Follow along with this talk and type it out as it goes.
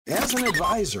As an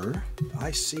advisor, I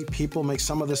see people make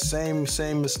some of the same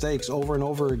mistakes over and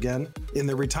over again in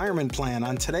their retirement plan.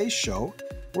 On today's show,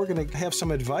 we're going to have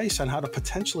some advice on how to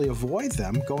potentially avoid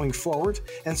them going forward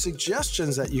and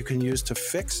suggestions that you can use to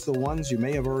fix the ones you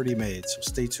may have already made. So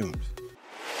stay tuned.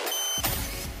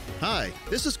 Hi,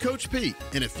 this is Coach Pete,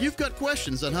 and if you've got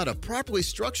questions on how to properly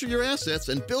structure your assets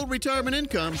and build retirement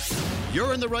income,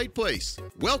 you're in the right place.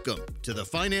 Welcome to the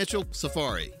Financial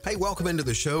Safari. Hey, welcome into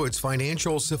the show. It's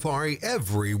Financial Safari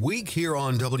every week here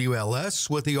on WLS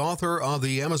with the author of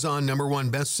the Amazon #1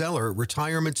 bestseller,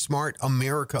 Retirement Smart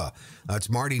America.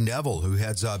 It's Marty Neville, who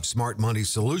heads up Smart Money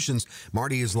Solutions.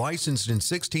 Marty is licensed in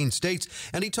 16 states,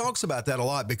 and he talks about that a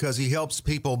lot because he helps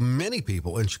people, many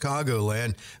people in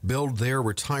Chicagoland, build their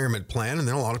retirement plan, and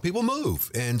then a lot of people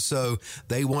move. And so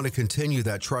they want to continue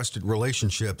that trusted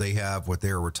relationship they have with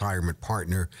their retirement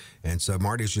partner. And so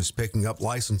Marty's just picking up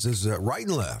licenses right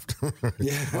and left.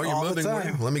 Yeah, oh, you're all moving? the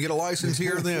time. Let me get a license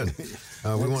here then.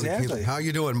 Exactly. How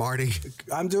you doing, Marty?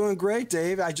 I'm doing great,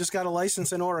 Dave. I just got a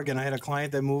license in Oregon. I had a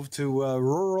client that moved to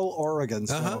rural Oregon,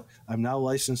 so I'm now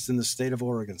licensed in the state of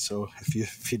Oregon. So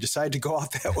if you decide to go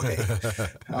out that way,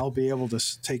 I'll be able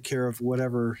to take care of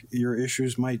whatever your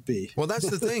issues might be. Well, that's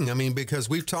the thing. I mean, because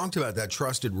we've talked about that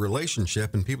trusted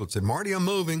relationship, and people said, Marty, I'm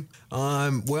moving.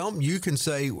 Well, you can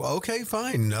say, okay,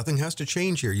 fine. Nothing has to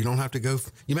change here. You don't have to go.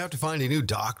 You may have to find a new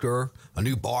doctor, a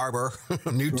new barber,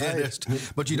 a new dentist,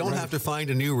 but you don't have to find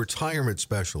a new retirement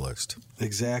specialist.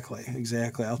 Exactly.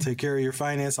 I'll take care of your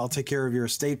finance. I'll take care of your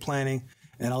estate planning.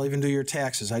 And I'll even do your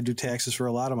taxes. I do taxes for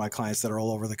a lot of my clients that are all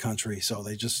over the country. So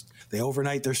they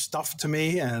overnight their stuff to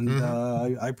me, and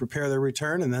I prepare their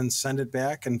return and then send it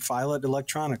back and file it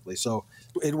electronically. So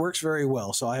it works very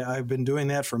well. So I've been doing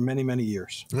that for many, many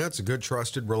years. That's a good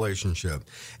trusted relationship.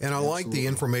 And I like the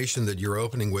information that you're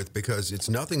opening with, because it's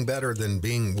nothing better than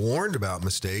being warned about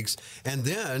mistakes. And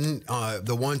then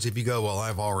the ones, if you go, well,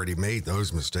 I've already made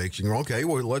those mistakes, you go, okay,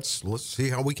 well, let's see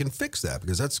how we can fix that,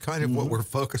 because that's kind of what we're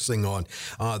focusing on.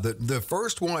 The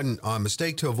first one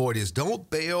mistake to avoid is don't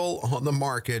bail on the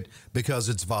market because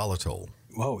it's volatile.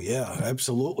 Oh, yeah,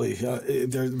 absolutely.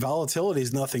 Volatility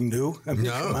is nothing new. I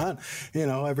mean, come on.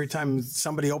 Every time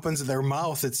somebody opens their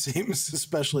mouth, it seems,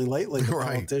 especially lately, the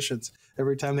politicians,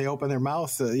 every time they open their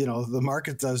mouth, the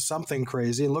market does something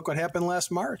crazy. And look what happened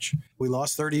last March. We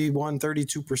lost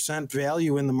 32%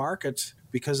 value in the market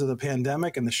because of the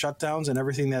pandemic and the shutdowns and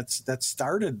everything that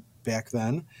started back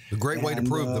then. A great way to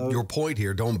prove your point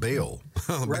here, don't bail.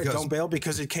 Right, don't bail,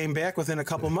 because it came back within a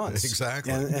couple months.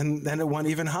 Exactly. And then it went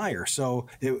even higher. So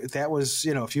that was,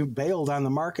 if you bailed on the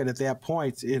market at that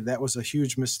point, that was a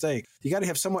huge mistake. You got to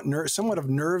have somewhat of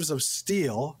nerves of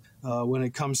steel when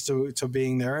it comes to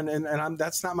being there. And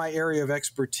that's not my area of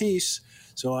expertise.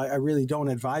 So I really don't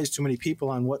advise too many people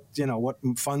on what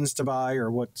funds to buy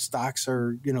or what stocks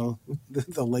are,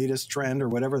 the latest trend or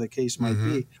whatever the case might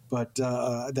be. But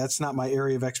that's not my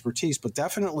area of expertise. But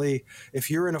definitely,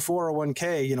 if you're in a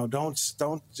 401k,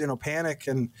 don't panic.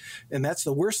 And that's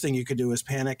the worst thing you could do is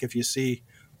panic if you see,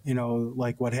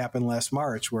 like what happened last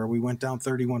March, where we went down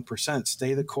 31%.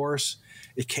 Stay the course.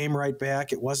 It came right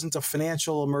back. It wasn't a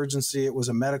financial emergency. It was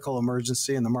a medical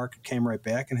emergency, and the market came right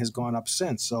back and has gone up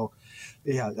since. So,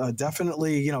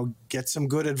 definitely, get some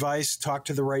good advice, talk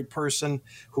to the right person,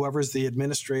 whoever's the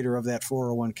administrator of that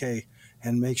 401k,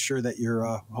 and make sure that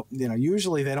you're,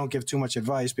 usually they don't give too much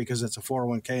advice because it's a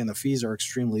 401k and the fees are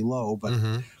extremely low. But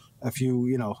if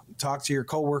you, talk to your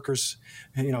coworkers,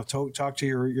 talk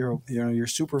to your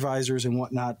supervisors and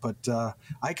whatnot. But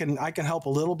I can help a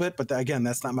little bit. But again,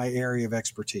 that's not my area of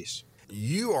expertise.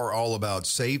 You are all about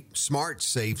smart,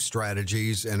 safe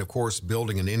strategies, and of course,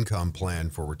 building an income plan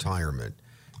for retirement.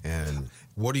 And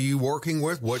what are you working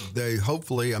with? What they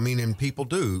hopefully, and people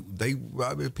do.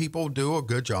 People do a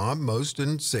good job, most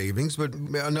in savings, but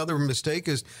another mistake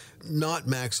is not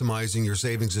maximizing your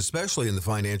savings, especially in the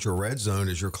financial red zone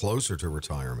as you're closer to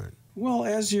retirement. Well,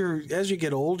 as you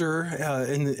get older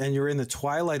and you're in the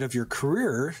twilight of your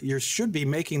career, you should be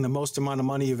making the most amount of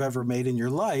money you've ever made in your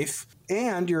life,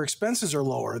 and your expenses are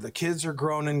lower. The kids are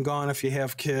grown and gone if you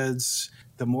have kids.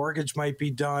 The mortgage might be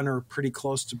done or pretty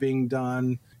close to being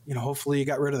done. Hopefully you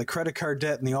got rid of the credit card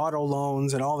debt and the auto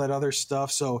loans and all that other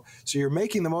stuff. So you're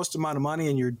making the most amount of money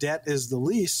and your debt is the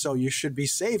least. So you should be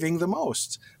saving the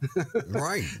most.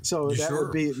 Right. So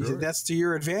that's to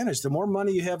your advantage. The more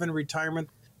money you have in retirement,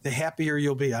 the happier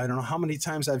you'll be. I don't know how many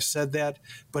times I've said that,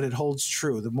 but it holds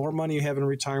true. The more money you have in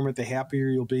retirement, the happier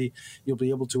you'll be. You'll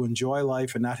be able to enjoy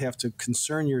life and not have to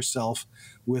concern yourself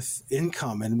with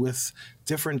income and with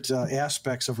different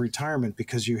aspects of retirement,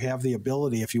 because you have the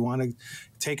ability, if you want to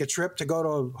take a trip to go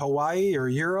to Hawaii or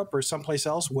Europe or someplace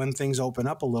else when things open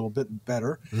up a little bit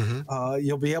better,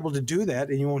 you'll be able to do that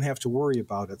and you won't have to worry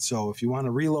about it. So if you want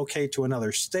to relocate to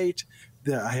another state,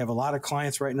 I have a lot of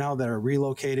clients right now that are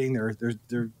relocating.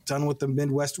 They're done with the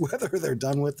Midwest weather. They're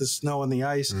done with the snow and the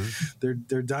ice.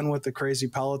 They're done with the crazy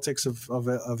politics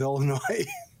of Illinois.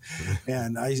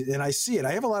 And I see it.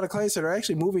 I have a lot of clients that are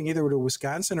actually moving either to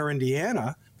Wisconsin or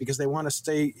Indiana because they want to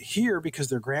stay here because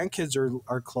their grandkids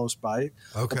are close by.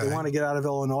 Okay. But they want to get out of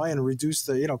Illinois and reduce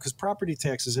because property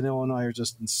taxes in Illinois are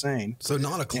just insane. So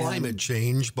not a climate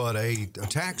change, but a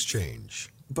tax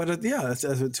change. But it's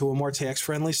to a more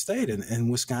tax-friendly state,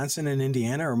 and Wisconsin and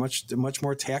Indiana are much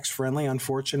more tax-friendly,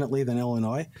 unfortunately, than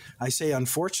Illinois. I say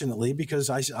unfortunately because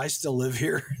I still live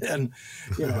here, and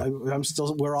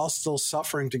we're all still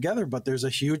suffering together. But there's a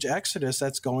huge exodus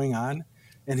that's going on,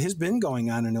 and has been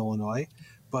going on in Illinois.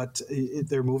 But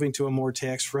they're moving to a more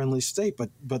tax-friendly state. But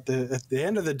at the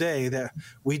end of the day, that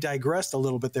we digressed a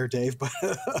little bit there, Dave.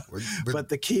 But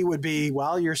the key would be,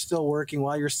 while you're still working,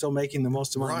 while you're still making the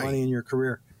most amount of money in your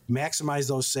career, maximize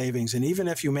those savings. And even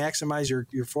if you maximize your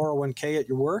 401k at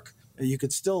your work, you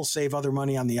could still save other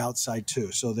money on the outside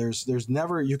too. So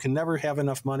you can never have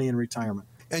enough money in retirement.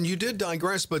 And you did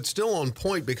digress, but still on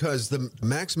point, because the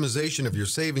maximization of your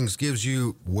savings gives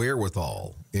you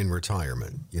wherewithal in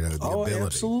retirement. The ability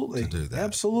absolutely. to do that.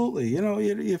 Absolutely.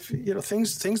 If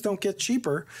things don't get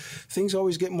cheaper, things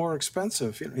always get more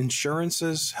expensive.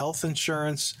 Insurances, health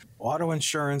insurance, auto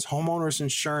insurance, homeowners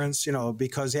insurance.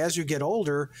 Because as you get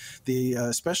older,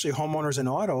 especially homeowners and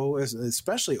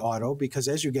especially auto, because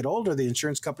as you get older, the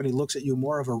insurance company looks at you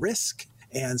more of a risk.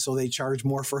 And so they charge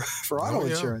more for auto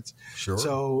insurance. Sure.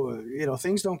 So,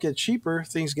 things don't get cheaper.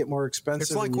 Things get more expensive.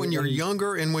 It's like when you're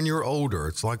younger and when you're older.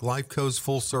 It's like life goes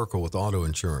full circle with auto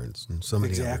insurance and so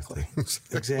many other things.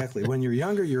 Exactly. When you're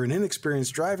younger, you're an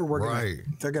inexperienced driver.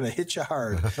 They're going to hit you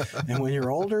hard. And when you're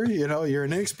older, you're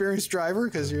an inexperienced driver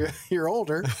because you're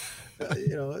older.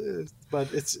 But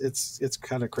it's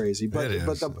kind of crazy. But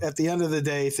at the end of the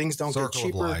day, things don't get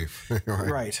cheaper. Of life.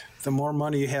 Right. The more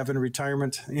money you have in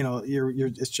retirement,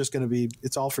 it's just going to be,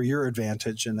 it's all for your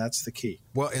advantage, and that's the key.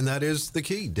 Well, and that is the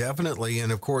key, definitely.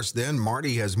 And of course, then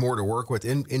Marty has more to work with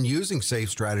in using safe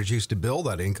strategies to build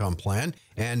that income plan.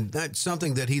 And that's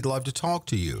something that he'd love to talk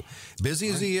to you. Busy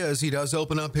as he is, he does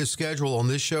open up his schedule on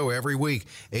this show every week.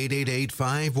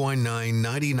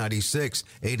 888-519-9096.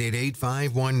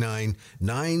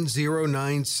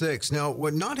 888-519-9096. Now,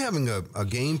 with not having a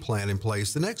game plan in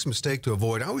place, the next mistake to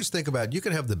avoid, I always think about, you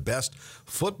could have the best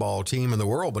football team in the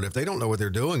world, but if they don't know what they're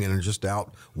doing and are just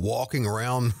out walking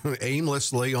around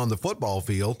aimlessly on the football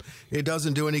field, it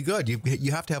doesn't do any good.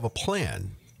 You have to have a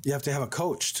plan. You have to have a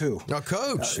coach, too. A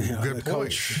coach. Good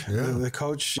point. The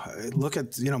coach. Look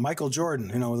at, Michael Jordan,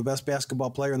 the best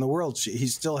basketball player in the world. He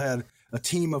still had a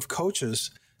team of coaches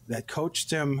that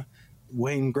coached him.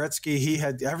 Wayne Gretzky, he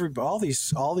had all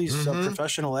these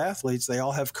professional athletes. They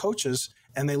all have coaches,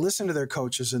 and they listen to their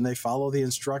coaches, and they follow the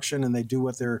instruction, and they do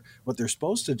what they're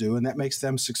supposed to do, and that makes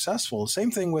them successful.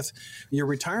 Same thing with your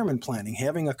retirement planning.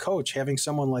 Having a coach, having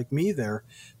someone like me there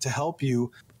to help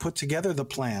you put together the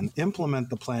plan, implement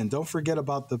the plan. Don't forget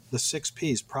about the 6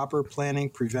 Ps. Proper planning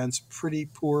prevents pretty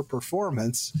poor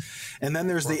performance. And then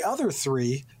there's the other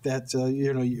 3 that,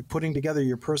 you're putting together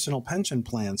your personal pension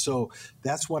plan. So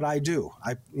that's what I do.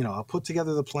 I'll put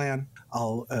together the plan.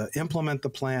 I'll implement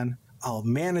the plan. I'll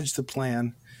manage the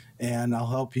plan, and I'll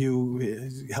help you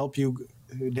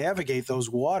navigate those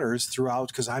waters throughout,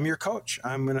 because I'm your coach.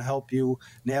 I'm going to help you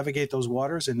navigate those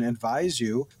waters and advise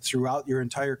you throughout your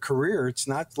entire career. It's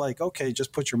not like, okay,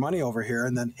 just put your money over here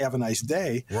and then have a nice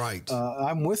day. Right.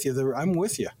 I'm with you. I'm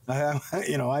with you. I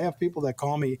have people that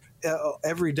call me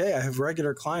every day. I have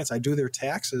regular clients. I do their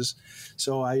taxes.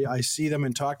 So I see them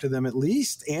and talk to them at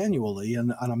least annually,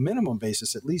 and on a minimum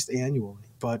basis, at least annually.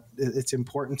 But it's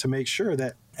important to make sure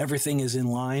that everything is in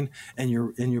line and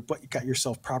you got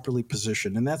yourself properly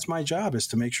positioned. And that's my job, is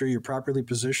to make sure you're properly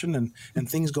positioned and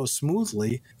things go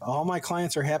smoothly. All my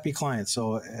clients are happy clients.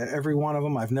 So every one of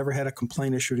them, I've never had a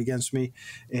complaint issued against me.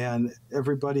 And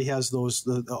everybody has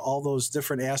all those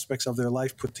different aspects of their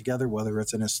life put together, whether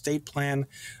it's an estate plan,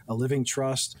 a living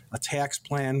trust, a tax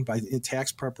plan by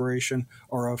tax preparation,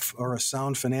 or a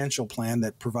sound financial plan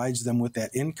that provides them with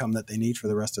that income that they need for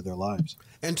the rest of their lives.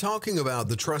 And talking about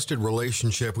the trusted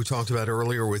relationship stewardship we talked about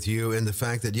earlier with you, and the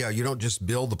fact that, you don't just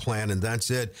build the plan and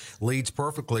that's it, leads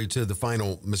perfectly to the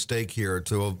final mistake here,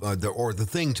 the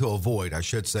thing to avoid, I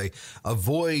should say.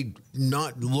 Avoid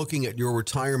not looking at your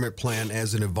retirement plan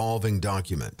as an evolving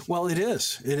document. Well, it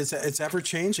is. It's ever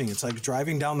changing. It's like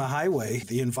driving down the highway.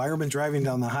 The environment driving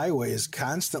down the highway is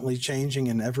constantly changing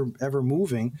and ever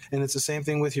moving. And it's the same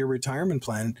thing with your retirement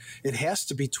plan. It has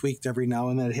to be tweaked every now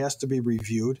and then. It has to be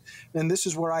reviewed. And this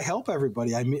is where I help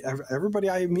everybody. Everybody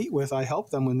I meet with, I help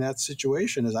them in that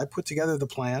situation. Is I put together the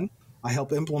plan, I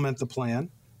help implement the plan,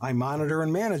 I monitor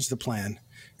and manage the plan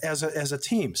as a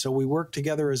team. So we work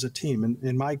together as a team,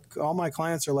 and all my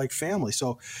clients are like family.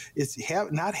 So it's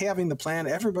not having the plan.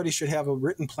 Everybody should have a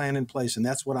written plan in place, and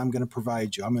that's what I'm going to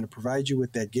provide you. I'm going to provide you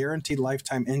with that guaranteed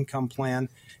lifetime income plan,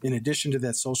 in addition to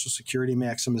that Social Security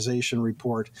maximization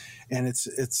report. And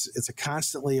it's a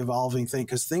constantly evolving thing,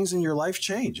 because things in your life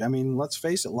change. I mean, let's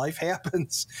face it, life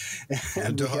happens,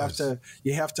 and you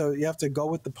have to go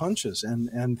with the punches,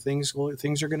 and things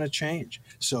are going to change.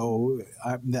 So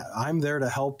I'm there to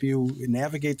help you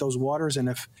navigate those waters. And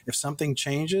if something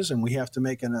changes and we have to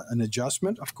make an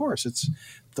adjustment, of course,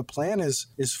 the plan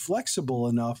is flexible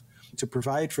enough to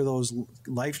provide for those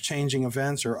life-changing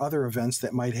events or other events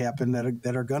that might happen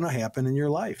that are going to happen in your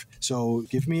life. So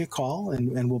give me a call,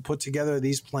 and we'll put together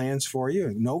these plans for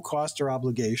you. No cost or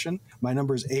obligation. My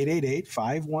number is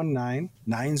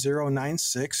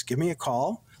 888-519-9096. Give me a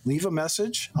call. Leave a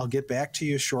message. I'll get back to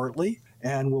you shortly.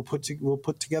 And we'll put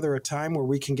together a time where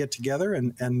we can get together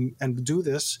and do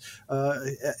this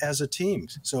as a team.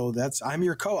 So I'm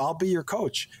your coach. I'll be your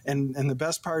coach. And the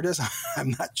best part is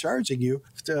I'm not charging you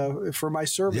for my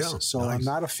services. Yeah, so nice. I'm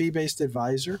not a fee-based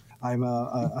advisor.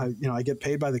 I get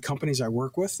paid by the companies I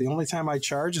work with. The only time I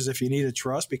charge is if you need a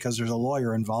trust, because there's a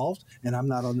lawyer involved, and I'm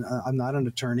not an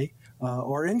attorney.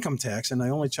 Or income tax, and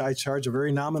I charge a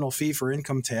very nominal fee for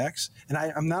income tax, and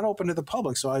I'm not open to the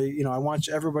public. So I want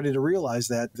everybody to realize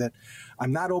that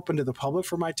I'm not open to the public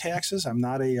for my taxes. I'm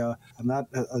not a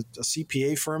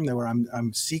CPA firm where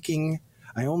I'm seeking.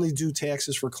 I only do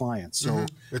taxes for clients. So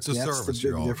it's a service. That's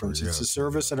the big difference. It's a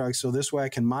service, so this way I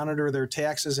can monitor their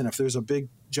taxes, and if there's a big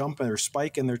jump or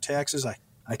spike in their taxes, I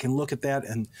can look at that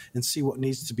and see what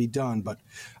needs to be done. But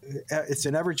it's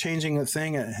an ever-changing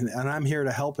thing, and I'm here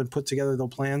to help and put together the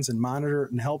plans and monitor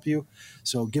it and help you.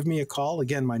 So give me a call.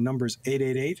 Again, my number is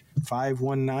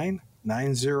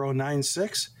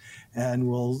 888-519-9096, and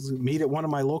we'll meet at one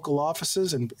of my local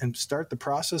offices and start the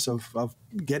process of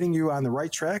getting you on the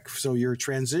right track so your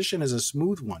transition is a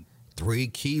smooth one. 3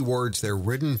 key words there.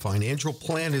 Written financial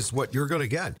plan is what you're going to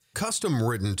get. Custom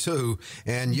written, too.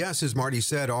 And yes, as Marty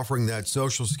said, offering that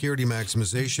Social Security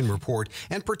maximization report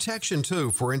and protection,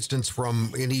 too, for instance,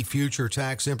 from any future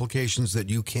tax implications that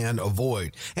you can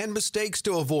avoid and mistakes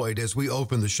to avoid as we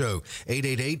open the show.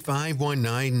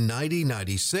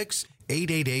 888-519-9096.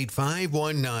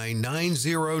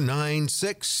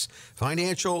 888-519-9096.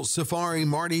 Financial Safari.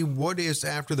 Marty, what is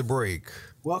after the break?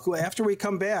 Well, after we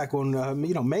come back, when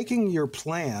making your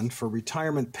plan for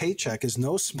retirement paycheck is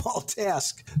no small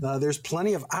task. There's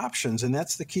plenty of options, and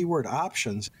that's the key word,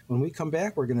 options. When we come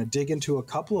back, we're going to dig into a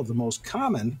couple of the most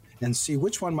common and see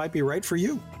which one might be right for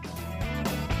you.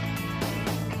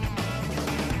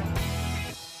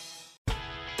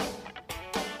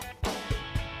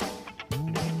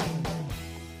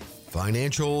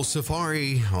 Financial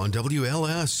Safari on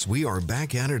WLS. We are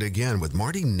back at it again with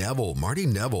Marty Nevel. Marty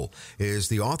Nevel is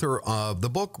the author of the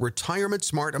book Retirement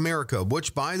Smart America,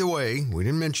 which, by the way, we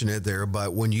didn't mention it there,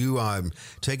 but when you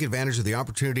take advantage of the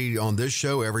opportunity on this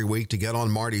show every week to get on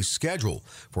Marty's schedule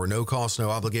for no cost, no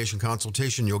obligation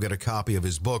consultation, you'll get a copy of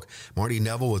his book. Marty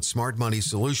Nevel with Smart Money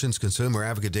Solutions, consumer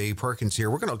advocate Dave Perkins here.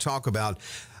 We're going to talk about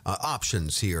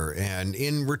options here. And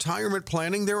in retirement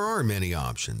planning, there are many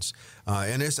options.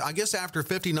 And I guess after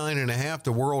 59 and a half,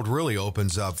 the world really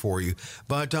opens up for you.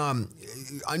 But I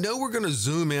know we're going to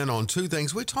zoom in on 2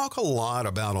 things we talk a lot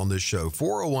about on this show,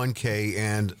 401k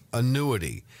and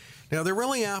annuity. Now, they're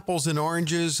really apples and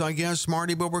oranges, I guess,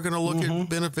 Marty, but we're going to look at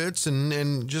benefits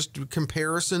and just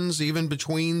comparisons even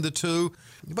between the two.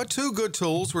 But 2 good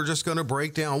tools we're just going to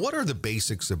break down. What are the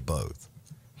basics of both?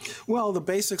 Well, the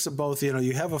basics of both,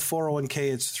 you have a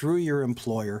 401k, it's through your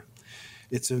employer.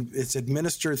 It's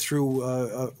administered through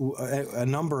a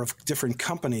number of different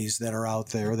companies that are out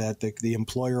there that the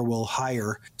employer will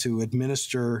hire to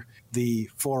administer the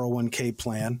 401k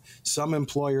plan. Some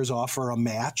employers offer a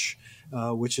match,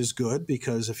 which is good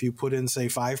because if you put in, say,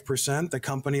 5%, the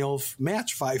company will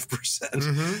match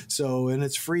 5%. So, and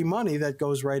it's free money that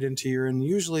goes right into and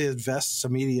usually it vests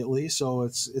immediately. So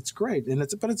it's great. And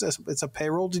it's a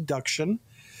payroll deduction.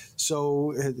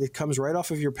 So it comes right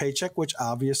off of your paycheck, which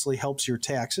obviously helps your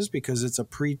taxes because it's a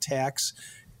pre-tax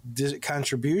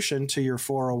contribution to your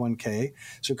 401k.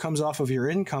 So it comes off of your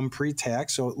income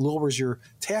pre-tax, so it lowers your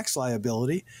tax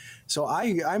liability. So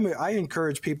I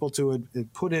encourage people to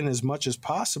put in as much as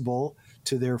possible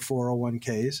to their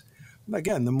 401ks.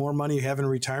 Again, the more money you have in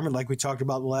retirement, like we talked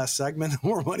about in the last segment, the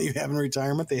more money you have in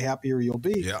retirement, the happier you'll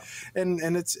be. Yeah.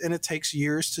 And it takes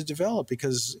years to develop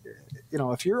because,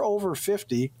 if you're over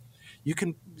 50, you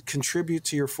can contribute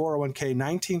to your 401k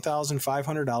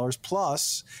 $19,500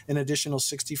 plus an additional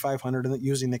 $6,500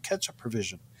 using the catch-up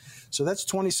provision. So that's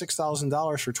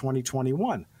 $26,000 for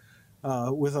 2021.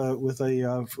 With a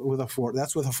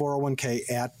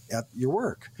 401k at your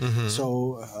work. Mm-hmm.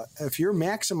 So if you're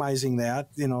maximizing that,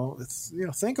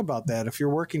 think about that. If you're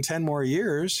working 10 more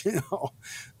years,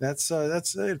 that's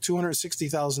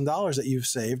 $260,000 that you've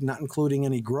saved, not including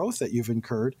any growth that you've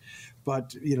incurred.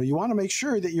 But you want to make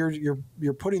sure that you're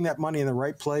putting that money in the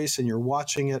right place and you're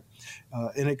watching it,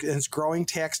 and it's growing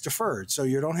tax deferred. So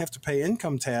you don't have to pay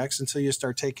income tax until you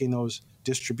start taking those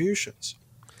distributions.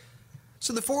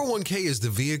 So the 401k is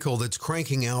the vehicle that's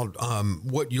cranking out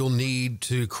what you'll need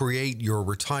to create your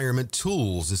retirement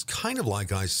tools. It's kind of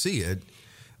like I see it.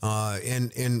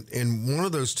 And one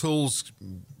of those tools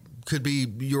could be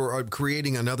you're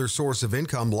creating another source of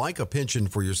income like a pension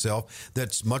for yourself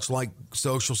that's much like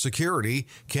Social Security,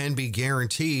 can be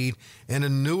guaranteed, an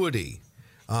annuity.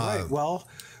 Right.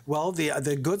 Well,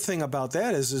 the good thing about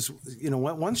that is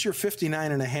once you're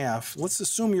 59 and a half, let's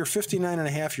assume you're 59 and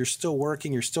a half, you're still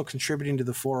working, you're still contributing to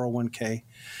the 401k,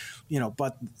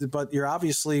 but you're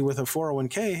obviously with a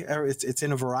 401k, it's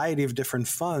in a variety of different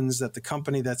funds that the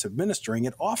company that's administering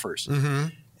it offers. Mm-hmm.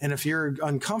 And if you're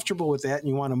uncomfortable with that and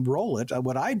you want to roll it,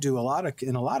 what I do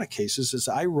in a lot of cases is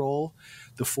I roll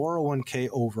the 401k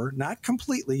over, not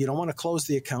completely. You don't want to close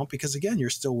the account because, again, you're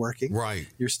still working. Right.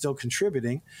 You're still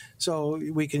contributing. So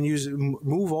we can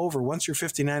move over. Once you're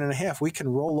 59 and a half, we can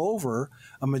roll over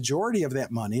a majority of that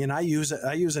money. And I use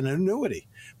an annuity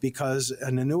because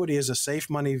an annuity is a safe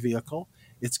money vehicle.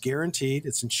 It's guaranteed,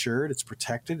 it's insured, it's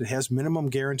protected, it has minimum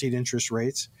guaranteed interest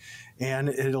rates, and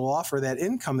it'll offer that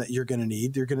income that you're going to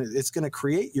need. It's going to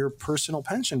create your personal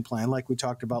pension plan, like we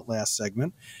talked about last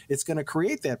segment. It's going to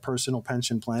create that personal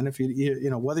pension plan if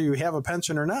whether you have a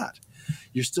pension or not.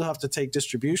 You still have to take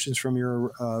distributions from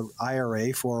your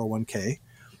IRA, 401k.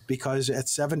 Because at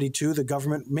 72, the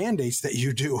government mandates that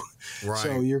you do. Right.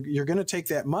 So you're going to take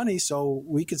that money. So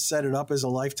we could set it up as a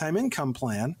lifetime income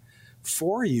plan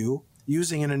for you,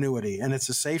 using an annuity, and it's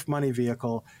a safe money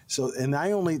vehicle. So, and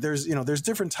there's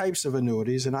different types of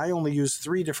annuities, and I only use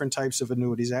 3 different types of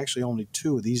annuities, actually only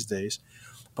 2 these days.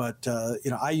 But,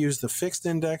 I use the fixed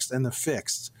indexed and the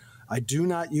fixed. I do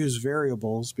not use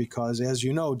variables because, as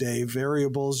you know, Dave,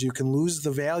 variables, you can lose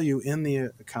the value in the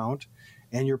account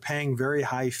and you're paying very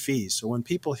high fees. So when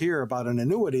people hear about an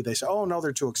annuity, they say, oh, no,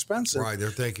 they're too expensive. Right, they're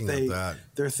thinking of that.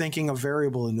 They're thinking of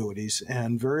variable annuities,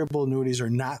 and variable annuities are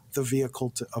not the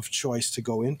vehicle of choice to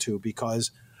go into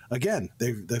because, again,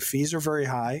 the fees are very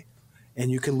high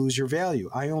and you can lose your value.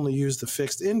 I only use the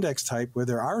fixed index type where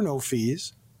there are no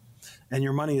fees and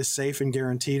your money is safe and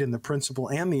guaranteed, and the principal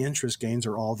and the interest gains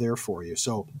are all there for you.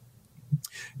 So,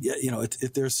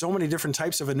 there's so many different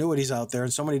types of annuities out there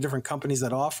and so many different companies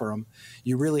that offer them.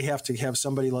 You really have to have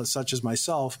somebody such as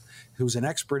myself, who's an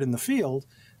expert in the field,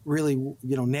 really,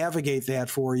 navigate that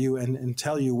for you and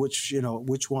tell you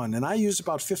which one. And I use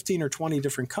about 15 or 20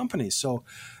 different companies. So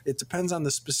it depends on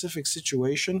the specific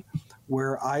situation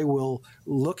where I will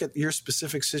look at your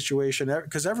specific situation,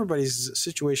 because everybody's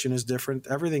situation is different.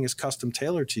 Everything is custom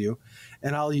tailored to you.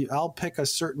 And I'll pick a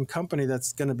certain company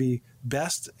that's going to be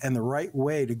best and the right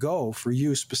way to go for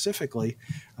you specifically.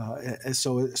 And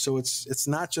so it's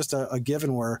not just a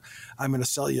given where I'm going to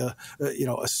sell you,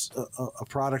 a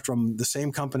product from the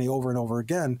same company over and over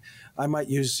again. I might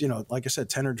use, like I said,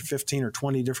 10 or 15 or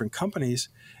 20 different companies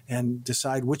and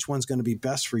decide which one's going to be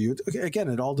best for you. Again,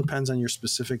 it all depends on your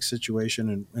specific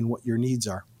situation and what your needs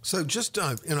are. So just,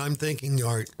 and I'm thinking,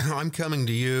 all right, I'm coming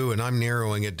to you and I'm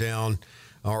narrowing it down,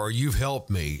 or you've helped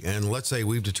me. And let's say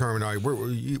we've determined, all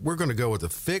right, we're going to go with a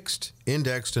fixed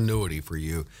indexed annuity for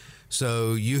you.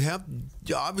 So you have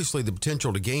obviously the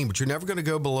potential to gain, but you're never going to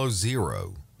go below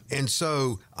zero. And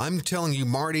so I'm telling you,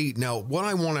 Marty, now what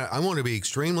I want to be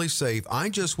extremely safe. I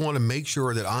just want to make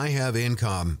sure that I have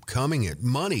income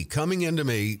money coming into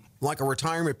me like a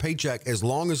retirement paycheck as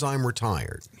long as I'm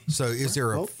retired. So is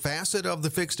there a facet of the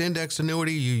fixed index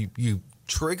annuity you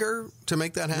trigger to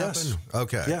make that happen? Yes.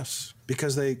 Okay. Yes,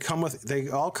 because they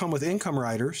all come with income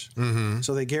riders. Mm-hmm.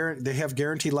 So they have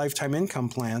guaranteed lifetime income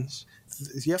plans.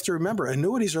 you have to remember,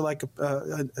 annuities are like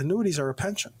annuities are a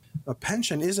pension. A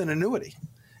pension is an annuity.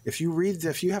 If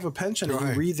you have a pension and you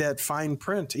read that fine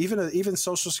print, even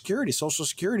Social Security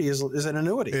is an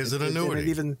annuity. Is an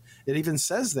annuity. It even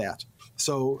says that.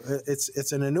 So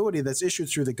it's an annuity that's issued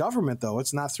through the government, though.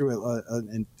 It's not through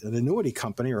an annuity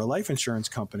company or a life insurance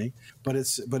company, but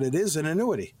it is an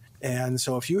annuity. And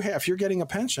so if you're getting a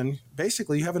pension,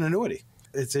 basically you have an annuity.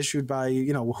 It's issued by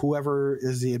whoever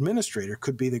is the administrator. It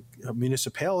could be the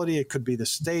municipality, it could be the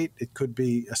state, it could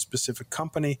be a specific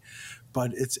company,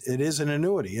 but it is an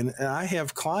annuity. And I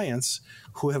have clients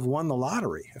who have won the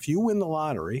lottery. If you win the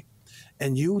lottery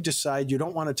and you decide you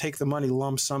don't want to take the money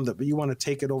lump sum, but you want to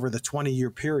take it over the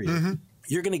 20-year period,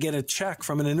 you're going to get a check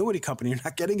from an annuity company. You're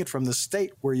not getting it from the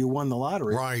state where you won the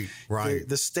lottery. Right.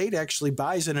 The state actually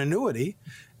buys an annuity.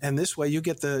 And this way, you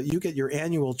get your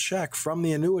annual check from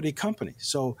the annuity company.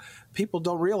 So people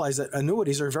don't realize that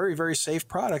annuities are very, very safe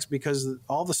products because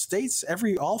all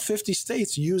 50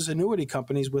 states use annuity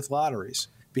companies with lotteries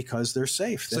because they're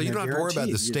safe. So you don't have to worry about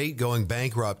the state going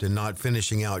bankrupt and not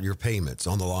finishing out your payments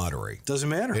on the lottery. Doesn't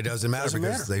matter. It doesn't matter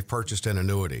because they've purchased an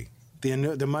annuity.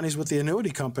 The money's with the annuity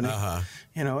company,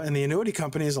 and the annuity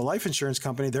company is a life insurance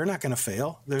company. They're not going to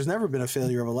fail. There's never been a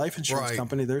failure of a life insurance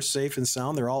company. They're safe and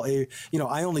sound. They're all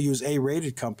I only use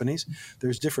A-rated companies.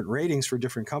 There's different ratings for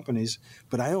different companies,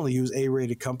 but I only use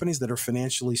A-rated companies that are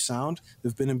financially sound.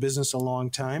 They've been in business a long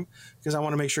time because I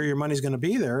want to make sure your money's going to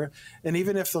be there. And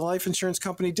even if the life insurance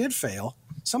company did fail,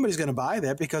 somebody's going to buy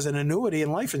that because an annuity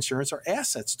and life insurance are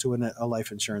assets to a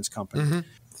life insurance company.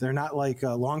 They're not like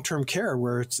long-term care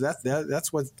where it's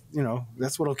that's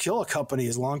what'll kill a company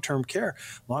is long-term care.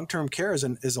 Long-term care is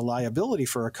a liability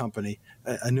for a company.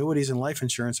 Annuities and life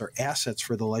insurance are assets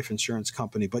for the life insurance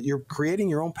company, but you're creating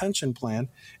your own pension plan,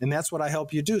 and that's what I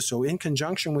help you do. So in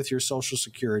conjunction with your Social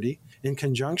Security, in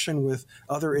conjunction with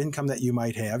other income that you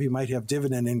might have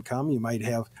dividend income, you might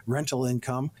have rental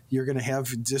income, you're going to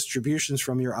have distributions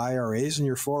from your IRAs and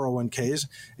your 401ks,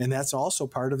 and that's also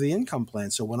part of the income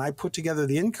plan. So when I put together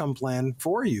the income plan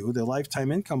for you, the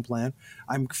lifetime income plan,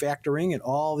 I'm factoring in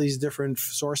all these different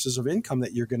sources of income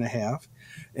that you're going to have,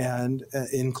 and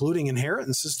including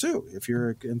inheritances too, if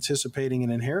you're anticipating an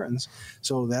inheritance.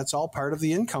 So that's all part of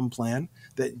the income plan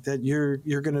that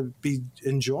you're going to be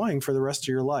enjoying for the rest of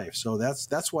your life. So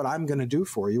that's what I'm going to do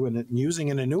for you. And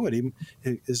using an annuity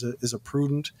is a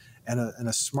prudent and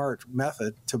a smart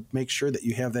method to make sure that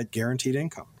you have that guaranteed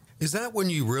income. Is that when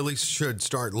you really should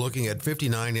start looking at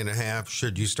 59 and a half?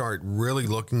 Should you start really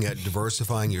looking at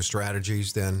diversifying your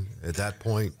strategies then at that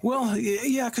point? Well,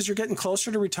 yeah, because you're getting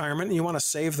closer to retirement and you want to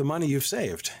save the money you've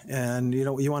saved, and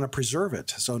you want to preserve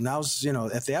it. So now's,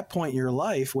 at that point in your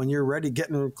life, when you're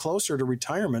getting closer to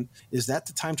retirement, is that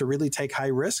the time to really take high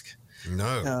risk?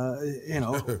 No.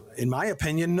 In my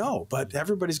opinion, no. But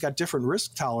everybody's got different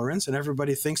risk tolerance, and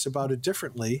everybody thinks about it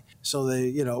differently. So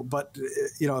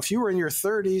if you were in your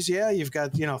 30s, you've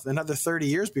got another 30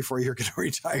 years before you're going to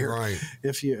retire. Right.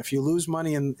 If you lose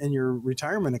money in your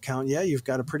retirement account, you've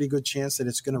got a pretty good chance that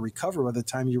it's going to recover by the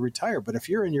time you retire. But if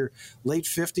you're in your late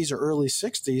 50s or early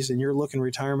 60s and you're looking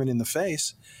retirement in the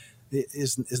face,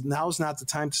 now's not the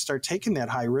time to start taking that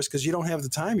high risk because you don't have the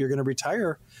time. You're going to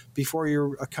retire before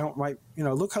your account might,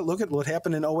 look at what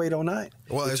happened in 08, 09.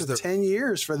 Well, it took 10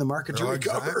 years for the market to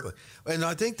recover. Exactly. And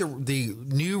I think the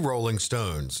new Rolling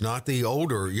Stones, not the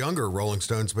younger Rolling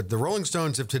Stones, but the Rolling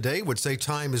Stones of today would say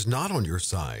time is not on your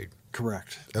side.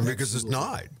 Correct. And because it's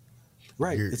not.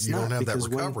 Right. You don't have that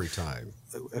recovery time.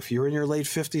 If you're in your late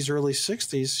 50s, early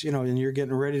 60s, and you're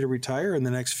getting ready to retire in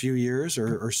the next few years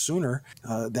or sooner,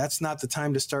 that's not the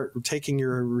time to start taking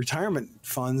your retirement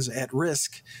funds at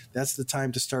risk. That's the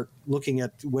time to start looking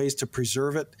at ways to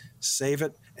preserve it, save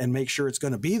it, and make sure it's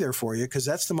going to be there for you because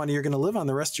that's the money you're going to live on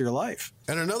the rest of your life.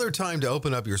 And another time to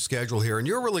open up your schedule here, and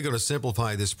you're really going to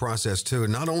simplify this process too,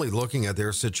 and not only looking at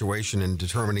their situation and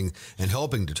determining and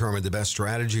helping determine the best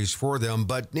strategies for them,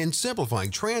 but in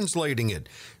simplifying, translating it,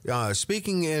 speaking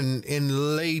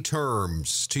in lay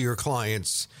terms to your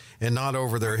clients and not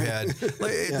over their head.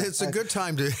 It's a good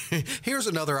time to, here's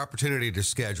another opportunity to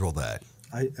schedule that.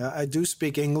 I do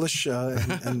speak English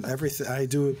and everything. I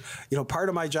do, part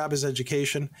of my job is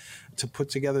education, to put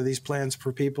together these plans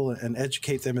for people and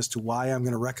educate them as to why I'm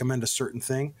going to recommend a certain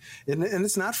thing. And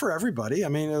it's not for everybody. I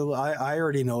mean, I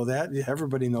already know that.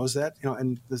 Everybody knows that.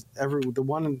 And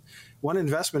the one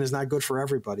investment is not good for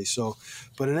everybody. So,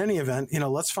 but in any event,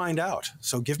 let's find out.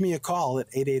 So give me a call at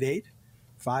 888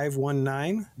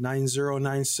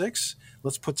 519-9096.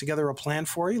 Let's put together a plan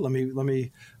for you. Let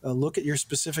me look at your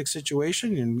specific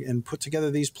situation and put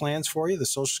together these plans for you, the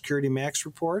Social Security Max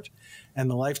Report and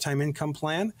the Lifetime Income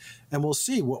Plan, and we'll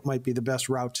see what might be the best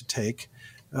route to take.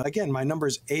 Again, my number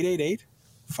is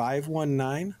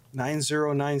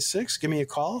 888-519-9096. Give me a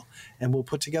call, and we'll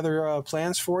put together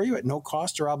plans for you at no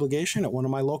cost or obligation at one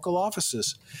of my local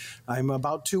offices. I'm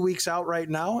about 2 weeks out right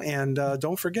now, and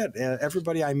don't forget,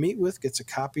 everybody I meet with gets a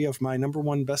copy of my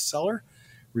 #1 bestseller,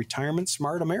 Retirement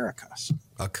Smart America.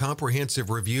 A comprehensive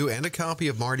review and a copy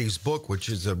of Marty's book, which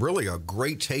is really a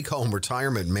great take-home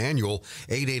retirement manual,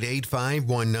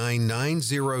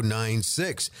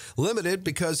 888-519-9096. Limited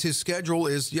because his schedule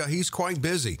is, he's quite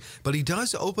busy, but he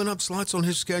does open up slots on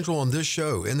his schedule on this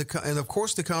show. And of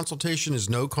course, the consultation is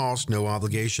no cost, no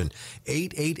obligation.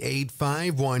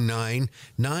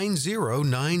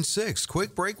 888-519-9096.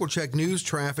 Quick break. We'll check news,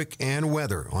 traffic, and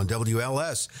weather on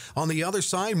WLS. On the other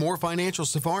side, more Financial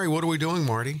Safari. What are we doing,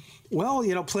 Marty? Well,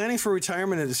 planning for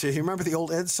retirement is, you remember the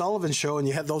old Ed Sullivan Show, and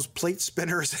you had those plate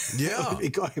spinners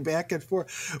going back and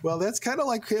forth. Well, that's kind of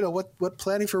like, what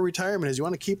planning for retirement is. You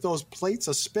want to keep those plates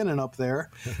spinning up there.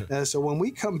 So when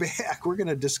we come back, we're going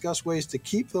to discuss ways to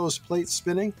keep those plates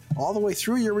spinning all the way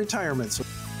through your retirement. So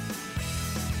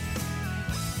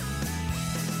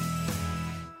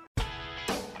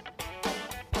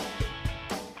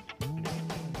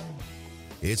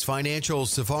it's Financial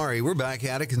Safari. We're back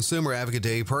at it. Consumer advocate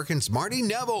Dave Perkins. Marty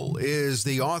Neville is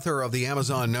the author of the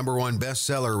Amazon #1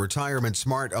 bestseller, Retirement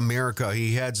Smart America.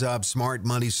 He heads up Smart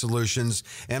Money Solutions.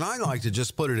 And I like to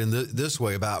just put it in this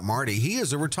way about Marty. He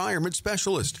is a retirement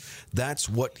specialist. That's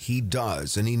what he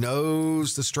does. And he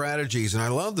knows the strategies. And I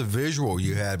love the visual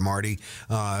you had, Marty,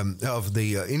 of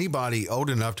the anybody old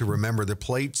enough to remember the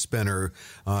plate spinner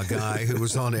guy who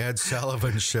was on Ed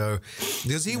Sullivan's show.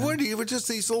 Because he would just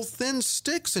these little thin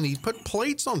sticks, and he'd put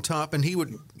plates on top, and he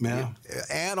would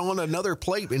add on another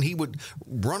plate, and he would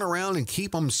run around and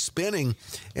keep them spinning.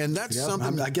 And that's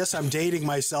something. I guess I'm dating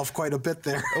myself quite a bit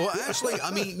there. Well, actually, I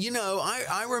mean,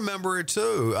 I remember it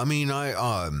too. I mean,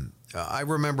 I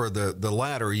remember the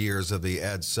latter years of the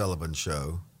Ed Sullivan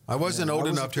Show. I wasn't old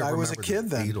enough to remember I was a kid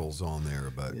the then. Beatles on there,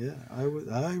 but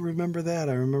I remember that.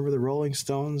 I remember the Rolling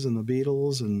Stones and the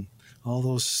Beatles and all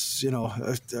those,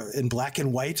 in black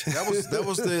and white. That was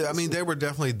the. I mean, they were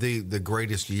definitely the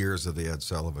greatest years of the Ed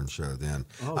Sullivan Show. Then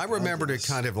I remembered it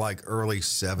kind of like early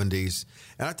 '70s,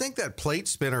 and I think that plate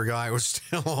spinner guy was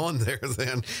still on there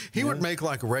then. He would make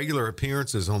like regular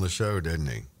appearances on the show, didn't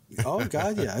he? Oh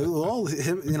God, yeah. Well,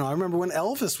 I remember when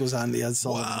Elvis was on the Ed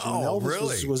Sullivan Show. When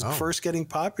Elvis was first getting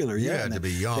popular. You had to be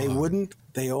young.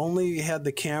 They only had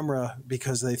the camera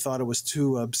because they thought it was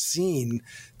too obscene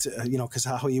to, because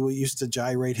how he used to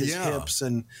gyrate his hips,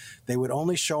 and they would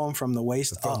only show him from the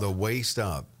waist up. From the waist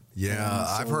up. Yeah,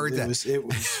 so I've heard that.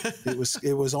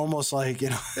 It was almost like,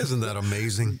 Isn't that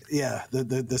amazing? Yeah,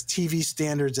 the TV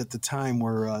standards at the time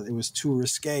were it was too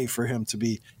risque for him to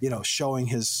be showing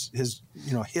his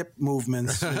hip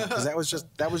movements, because that was just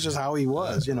how he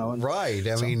was, Right.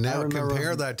 I mean, now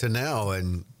compare that to now,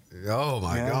 and oh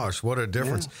my gosh, what a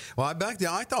difference! Yeah. Well, back then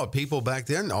I thought people back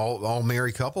then, all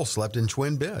married couples slept in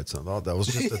twin beds. I thought that was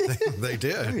just a thing they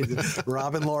did.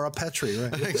 Rob and Laura Petrie,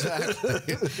 right?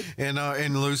 Exactly,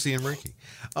 and Lucy and Ricky.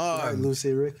 Lucy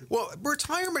and Ricky. Well,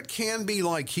 retirement can be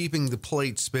like keeping the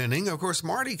plate spinning. Of course,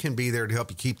 Marty can be there to help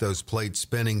you keep those plates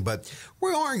spinning, but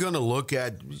we are going to look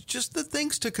at just the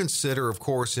things to consider, of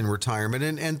course, in retirement,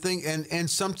 and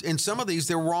some of these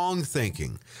they're wrong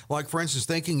thinking. Like, for instance,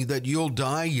 thinking that you'll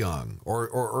die young or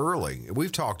early.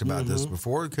 We've talked about this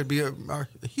before. It could be a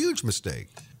huge mistake.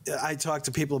 I talk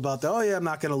to people about that. Oh yeah, I'm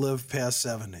not going to live past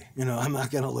 70. I'm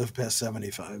not going to live past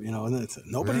 75. And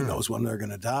nobody knows when they're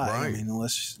going to die. Right. I mean,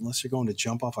 unless you're going to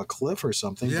jump off a cliff or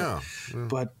something. Yeah.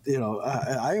 But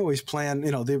I always plan.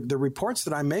 The reports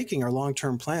that I'm making are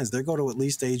long-term plans. They go to at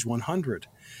least age 100.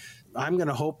 I'm going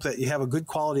to hope that you have a good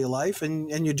quality of life,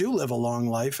 and you do live a long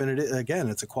life. And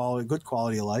it's a good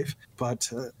quality of life.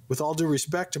 But with all due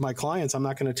respect to my clients, I'm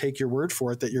not going to take your word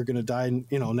for it that you're going to die,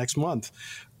 next month.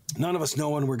 None of us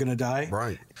know when we're going to die.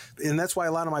 Right. And that's why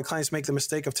a lot of my clients make the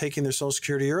mistake of taking their Social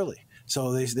Security early.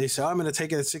 So they say, I'm going to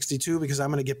take it at 62 because I'm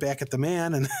going to get back at the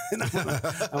man, and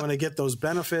I'm going to get those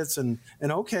benefits. And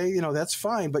okay, that's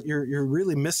fine, but you're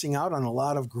really missing out on a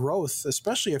lot of growth,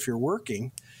 especially if you're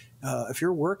working. If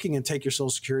you're working and take your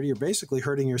Social Security, you're basically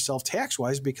hurting yourself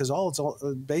tax-wise, because all it's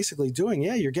basically doing,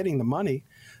 you're getting the money.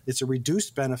 It's a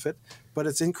reduced benefit, but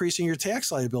it's increasing your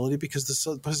tax liability because the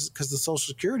Social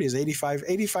Security is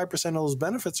 85% of those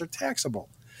benefits are taxable.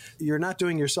 You're not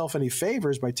doing yourself any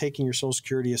favors by taking your Social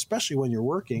Security, especially when you're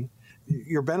working.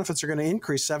 your benefits are going to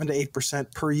increase 7 to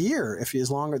 8% per year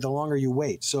the longer you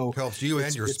wait. So helps you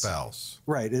and your spouse.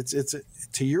 Right. It's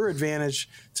to your advantage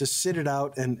to sit it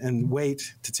out and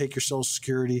wait to take your Social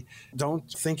Security. Don't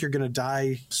think you're going to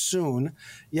die soon.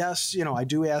 Yes, I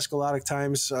do ask a lot of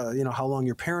times, how long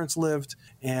your parents lived.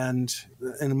 And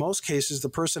in most cases, the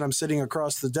person I'm sitting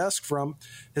across the desk from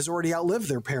has already outlived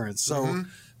their parents. So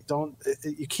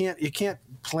you can't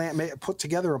put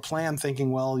together a plan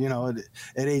thinking, well,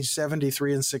 at age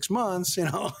 73 and 6 months,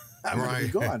 I'm going to be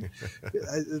gone.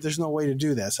 There's no way to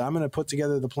do that. So I'm going to put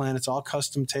together the plan. It's all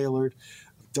custom tailored.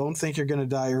 Don't think you're going to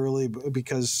die early,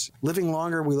 because living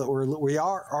longer, we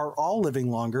are all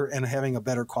living longer and having a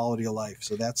better quality of life.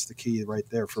 So that's the key right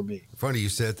there for me. Funny you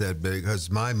said that, because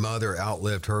my mother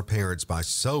outlived her parents by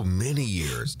so many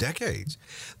years, decades.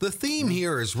 The theme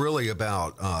here is really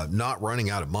about not running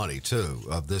out of money, too,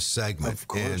 of this segment. Of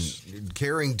course. And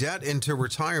carrying debt into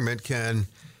retirement can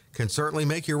certainly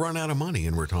make you run out of money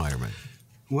in retirement.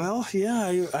 Well,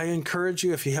 yeah, I encourage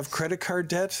you, if you have credit card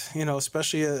debt,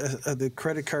 especially the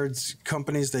credit cards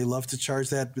companies, they love to charge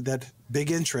that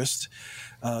big interest.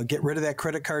 Get rid of that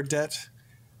credit card debt.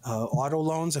 Auto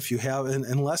loans, if you have,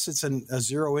 unless it's a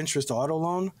zero interest auto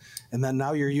loan, and then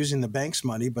now you're using the bank's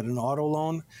money, but an auto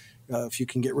loan, if you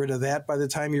can get rid of that by the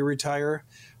time you retire.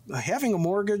 Having a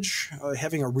mortgage,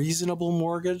 having a reasonable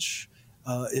mortgage,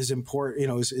 is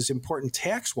important, is important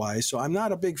tax-wise. So I'm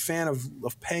not a big fan of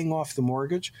paying off the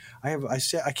mortgage. I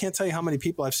can't tell you how many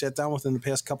people I've sat down with in the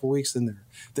past couple of weeks, and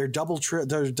they're double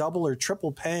or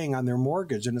triple paying on their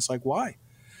mortgage, and it's like, why?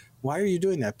 Why are you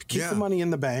doing that? Keep the money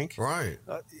in the bank. Right.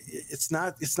 It's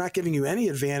not giving you any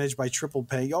advantage by triple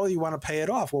paying. Oh, you want to pay it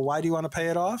off. Well, why do you want to pay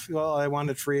it off? Well, I want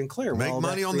it free and clear. Make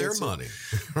money on their money.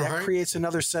 Right? That creates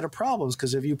another set of problems,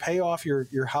 because if you pay off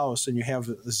your house and you have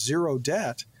zero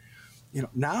debt,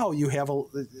 now you have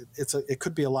it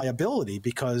could be a liability,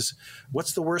 because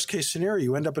what's the worst case scenario?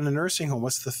 You end up in a nursing home.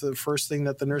 What's the first thing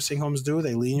that the nursing homes do?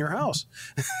 They lien your house.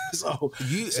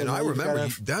 I remember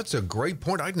that's a great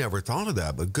point. I'd never thought of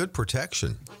that, but good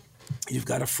protection. You've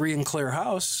got a free and clear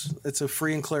house. It's a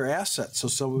free and clear asset, so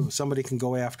somebody can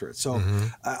go after it. So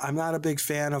I'm not a big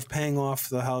fan of paying off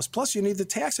the house. Plus, you need the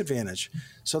tax advantage.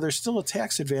 So there's still a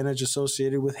tax advantage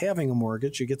associated with having a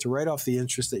mortgage. You get to write off the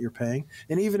interest that you're paying.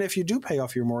 And even if you do pay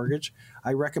off your mortgage,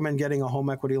 I recommend getting a home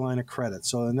equity line of credit.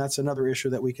 And that's another issue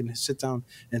that we can sit down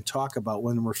and talk about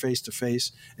when we're face to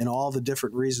face, and all the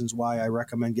different reasons why I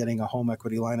recommend getting a home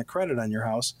equity line of credit on your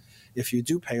house if you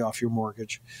do pay off your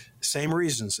mortgage. Same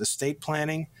reasons: estate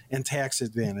planning and tax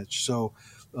advantage. So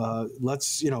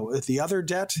if the other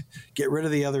debt, get rid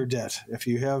of the other debt. If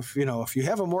you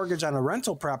have a mortgage on a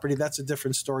rental property, that's a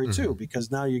different story too, because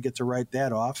now you get to write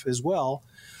that off as well.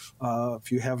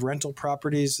 If you have rental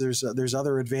properties, there's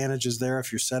other advantages there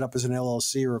if you're set up as an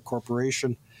LLC or a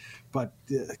corporation. But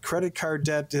credit card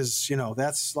debt is,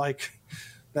 that's like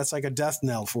a death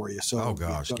knell for you. So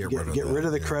get rid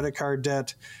of the credit card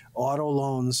debt, auto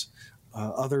loans,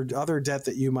 other debt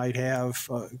that you might have.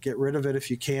 Get rid of it if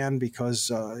you can,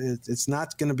 because it's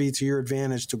not going to be to your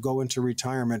advantage to go into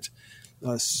retirement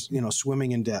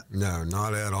swimming in debt. No,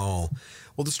 not at all.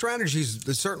 Well, the strategies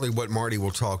is certainly what Marty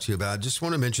will talk to you about. Just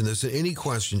want to mention this. Any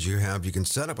questions you have, you can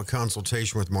set up a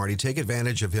consultation with Marty. Take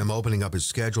advantage of him opening up his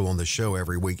schedule on the show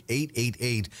every week.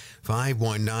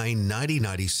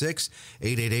 888-519-9096.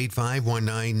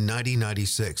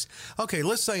 888-519-9096. Okay,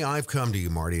 let's say I've come to you,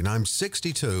 Marty, and I'm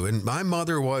 62, and my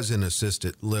mother was in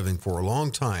assisted living for a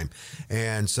long time.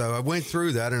 And so I went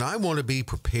through that, and I want to be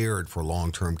prepared for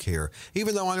long-term care.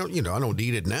 Even though I don't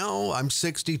need it now, I'm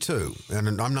 62,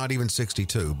 and I'm not even 62.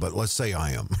 But let's say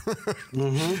I am.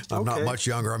 I'm not much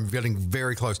younger. I'm getting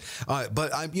very close.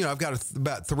 But I've got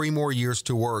about 3 more years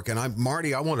to work. And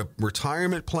Marty, I want a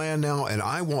retirement plan now, and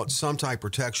I want some type of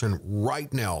protection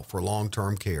right now for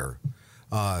long-term care.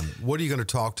 What are you going to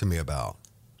talk to me about?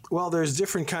 Well, there's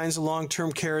different kinds of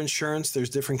long-term care insurance.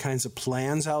 There's different kinds of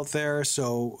plans out there.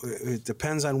 So it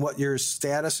depends on what your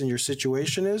status and your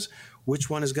situation is,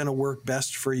 which one is going to work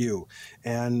best for you.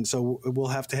 And so we'll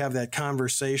have to have that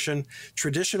conversation.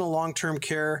 Traditional long-term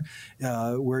care,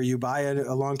 where you buy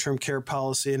a long-term care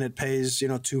policy and it pays,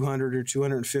 $200 or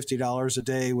 $250 a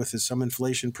day with some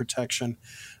inflation protection,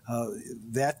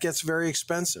 that gets very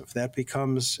expensive. That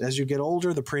becomes, as you get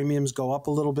older, the premiums go up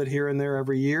a little bit here and there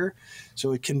every year.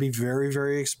 So it can be very,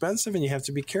 very expensive, and you have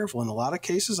to be careful. In a lot of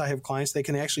cases, I have clients, they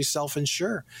can actually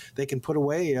self-insure. They can put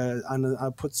away,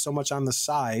 put so much on the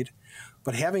side.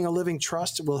 But having a living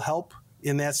trust will help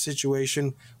in that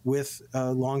situation with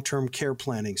long-term care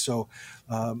planning. So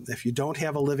if you don't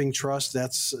have a living trust,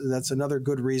 that's another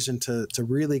good reason to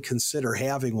really consider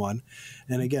having one.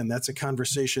 And again, that's a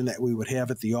conversation that we would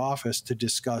have at the office to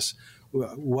discuss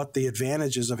what the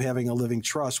advantages of having a living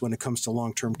trust when it comes to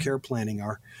long-term care planning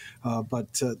are.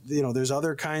 But there's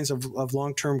other kinds of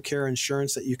long-term care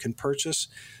insurance that you can purchase.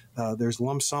 There's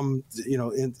lump sum,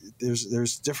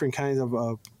 there's different kinds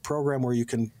of program where you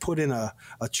can put in a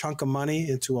chunk of money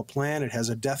into a plan. It has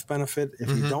a death benefit if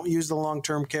you don't use the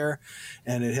long-term care,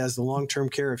 and it has the long-term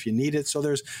care if you need it. So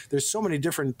there's so many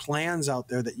different plans out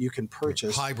there that you can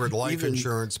purchase. Hybrid life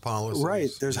insurance policies. Right.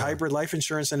 There's hybrid life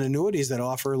insurance and annuities that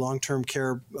offer long-term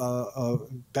care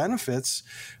benefits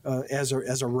as a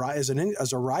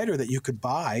rider that you could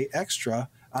buy extra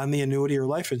on the annuity or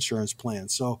life insurance plan.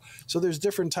 So there's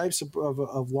different types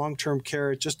of long-term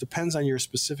care. It just depends on your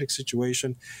specific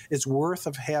situation. It's worth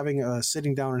of having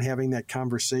sitting down and having that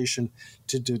conversation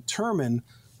to determine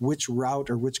which route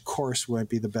or which course might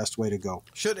be the best way to go.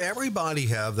 Should everybody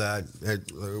have that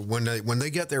when they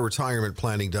get their retirement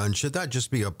planning done? Should that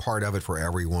just be a part of it for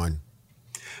everyone?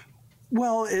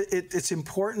 Well, it's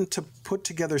important to put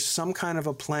together some kind of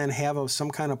a plan, have some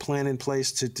kind of plan in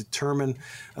place to determine,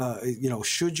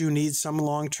 should you need some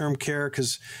long-term care?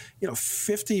 Because,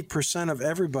 50% of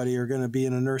everybody are going to be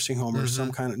in a nursing home or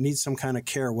need some kind of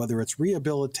care, whether it's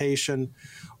rehabilitation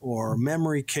or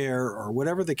memory care or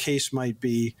whatever the case might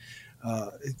be.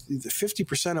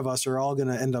 50% of us are all going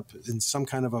to end up in some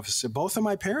kind of a. Both of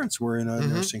my parents were in a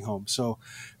nursing home, so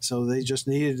they just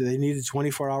needed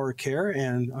 24-hour care,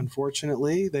 and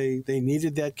unfortunately, they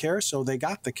needed that care, so they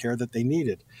got the care that they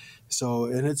needed. So,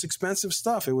 and it's expensive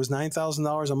stuff. It was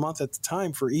 $9,000 a month at the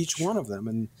time for each one of them,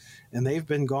 and they've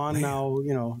been gone now.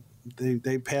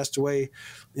 They passed away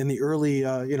in the early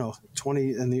in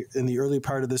the early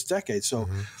part of this decade. So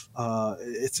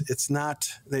it's not.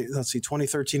 Let's see,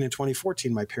 2013 and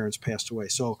 2014, my parents passed away.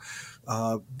 So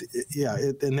and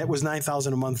that was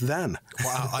 $9,000 a month then.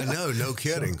 Wow, I know, no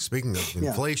kidding. Speaking of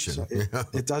inflation, so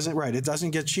it doesn't It doesn't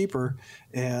get cheaper,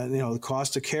 and the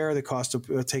cost of care, the cost of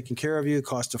taking care of you, the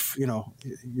cost of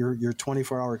your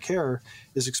 24-hour care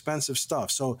is expensive stuff.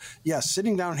 So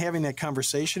sitting down and having that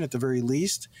conversation at the very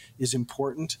least is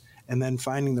important, and then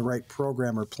finding the right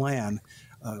program or plan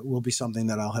will be something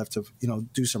that I'll have to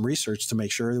do some research to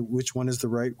make sure which one is the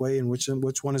right way and which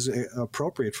one is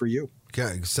appropriate for you.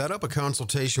 Okay, set up a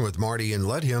consultation with Marty and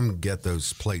let him get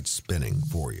those plates spinning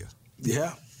for you.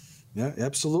 Yeah,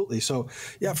 absolutely. So,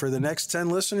 for the next 10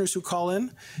 listeners who call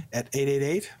in at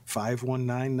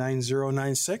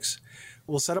 888-519-9096,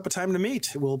 we'll set up a time to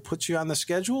meet. We'll put you on the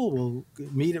schedule. We'll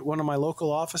meet at one of my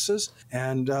local offices,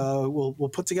 and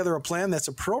we'll put together a plan that's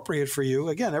appropriate for you.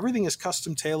 Again, everything is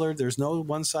custom tailored. There's no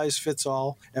one size fits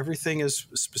all. Everything is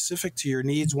specific to your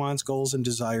needs, wants, goals, and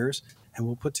desires. And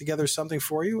we'll put together something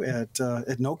for you at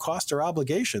no cost or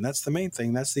obligation. That's the main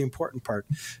thing. That's the important part.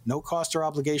 No cost or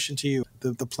obligation to you.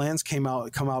 The plans come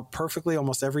out perfectly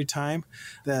almost every time,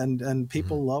 and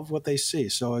people love what they see.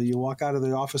 So you walk out of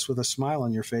the office with a smile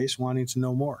on your face, wanting to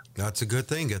know more. That's a good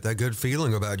thing. Get that good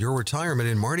feeling about your retirement.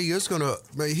 And Marty is going to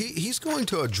he's going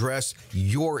to address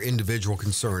your individual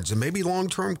concerns, and maybe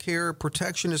long-term care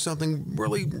protection is something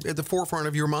really at the forefront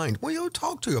of your mind. Well, he'll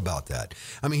talk to you about that.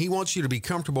 I mean, he wants you to be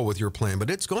comfortable with your plan,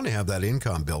 but it's going to have that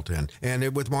income built in.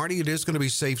 And with Marty, it is going to be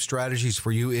safe strategies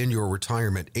for you in your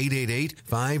retirement.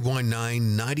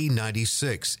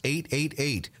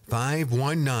 888-519-9096.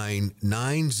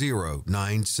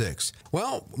 888-519-9096.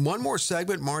 Well, one more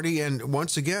segment, Marty, and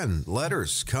once again,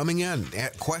 letters coming in.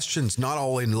 Questions, not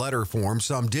all in letter form,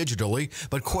 some digitally,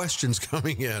 but questions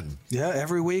coming in. Yeah,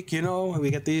 every week, we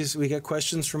get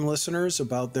questions from listeners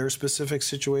about their specific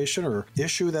situation or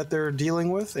issue that they're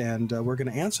dealing with, and we're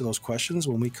going to answer those questions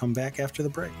when we come back after the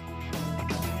break.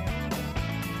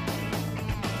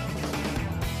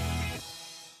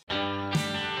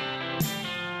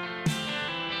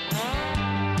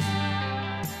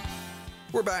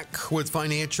 We're back with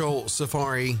Financial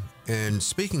Safari. And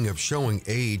speaking of showing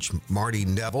age, Marty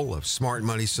Neville of Smart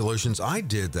Money Solutions, I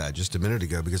did that just a minute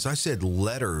ago because I said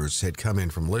letters had come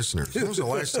in from listeners. When was the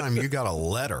last time you got a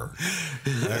letter?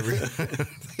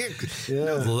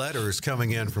 No letters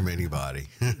coming in from anybody.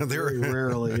 Very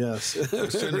rarely, yes.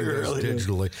 Sending those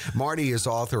digitally. Marty is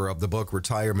author of the book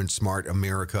Retirement Smart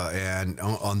America, and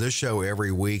on this show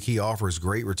every week he offers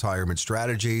great retirement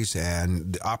strategies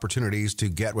and opportunities to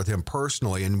get with him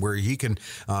personally, and where he can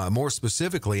more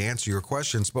specifically answer your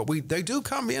questions, but they do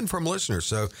come in from listeners.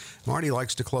 So Marty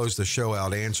likes to close the show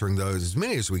out answering those as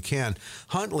many as we can.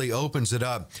 Huntley opens it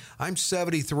up. I'm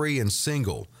 73 and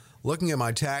single. looking at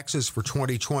my taxes for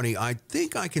 2020, I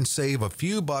think I can save a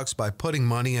few bucks by putting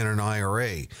money in an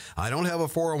IRA. I don't have a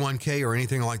 401k or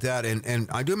anything like that, and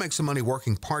I do make some money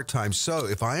working part-time. So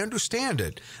if I understand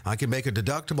it, I can make a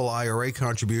deductible IRA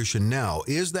contribution now.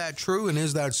 Is that true, and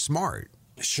is that smart?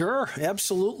 Sure,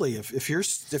 absolutely. If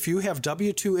you have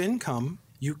W-2 income,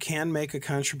 you can make a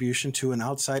contribution to an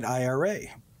outside IRA.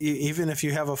 Even if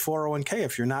you have a 401k,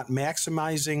 if you're not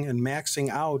maximizing and maxing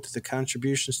out the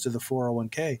contributions to the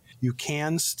 401k, you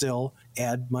can still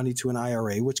add money to an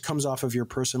IRA, which comes off of your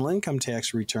personal income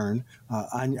tax return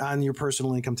on your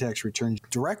personal income tax return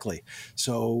directly.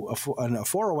 So a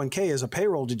 401k is a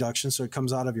payroll deduction, so it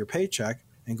comes out of your paycheck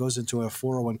and goes into a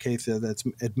 401k that's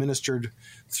administered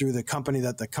through the company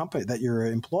that your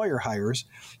employer hires.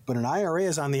 But an IRA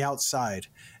is on the outside.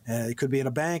 It could be at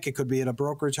a bank, it could be at a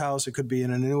brokerage house, it could be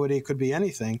an annuity, it could be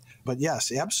anything. But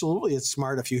yes, absolutely, it's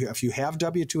smart if you have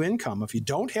W-2 income. If you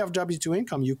don't have W-2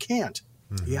 income, you can't.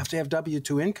 You have to have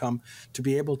W-2 income to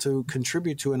be able to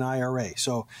contribute to an IRA.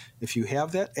 So if you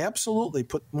have that, absolutely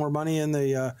put more money in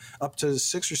the up to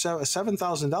 $6,000 or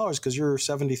 $7,000 because you're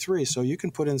 73. So you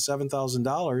can put in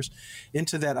 $7,000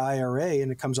 into that IRA,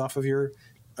 and it comes off of your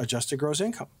adjusted gross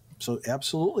income. So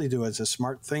absolutely do it. It's a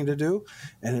smart thing to do,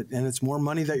 and it's more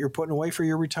money that you're putting away for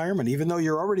your retirement. Even though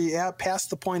you're already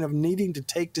past the point of needing to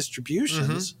take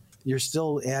distributions, you're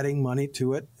still adding money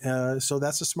to it. So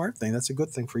that's a smart thing. That's a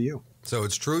good thing for you. So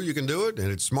it's true you can do it,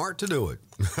 and it's smart to do it.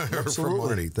 From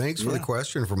Marty. Thanks for the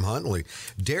question from Huntley.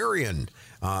 Darian,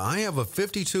 I have a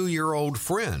 52-year-old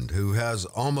friend who has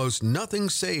almost nothing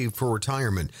saved for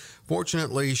retirement.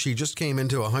 Fortunately, she just came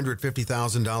into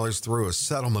 $150,000 through a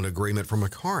settlement agreement from a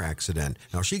car accident.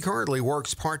 Now, she currently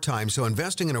works part-time, so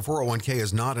investing in a 401k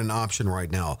is not an option right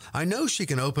now. I know she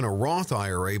can open a Roth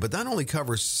IRA, but that only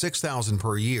covers $6,000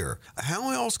 per year.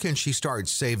 How else can she start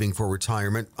saving for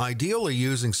retirement, ideally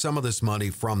using some of this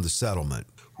money from the settlement?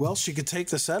 Well, she could take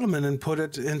the settlement and put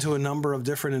it into a number of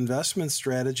different investment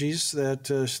strategies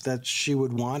that she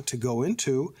would want to go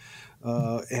into.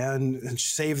 And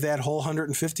save that whole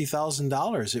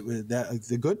 $150,000.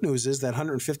 The good news is that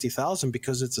 $150,000,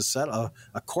 because it's a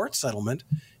court settlement,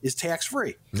 is tax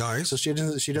free. Nice. So she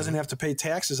doesn't have to pay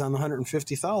taxes on the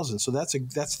 $150,000. So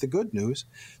that's the good news.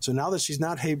 So now that she's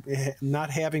not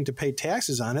having to pay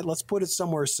taxes on it, let's put it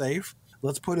somewhere safe.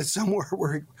 Let's put it somewhere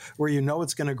where you know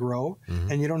it's going to grow,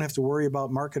 and you don't have to worry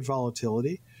about market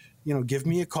volatility. Give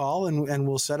me a call and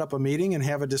we'll set up a meeting and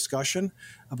have a discussion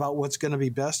about what's going to be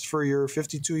best for your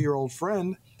 52-year-old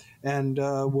friend. And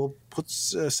we'll put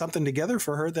something together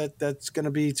for her that's going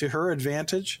to be to her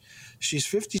advantage. She's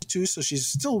 52, so she's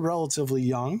still relatively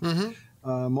young.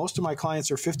 Most of my clients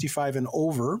are 55 and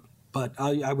over. But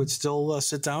I would still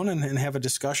sit down and have a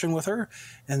discussion with her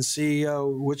and see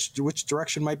which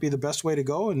direction might be the best way to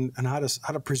go and how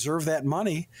to preserve that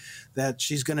money that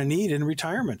she's going to need in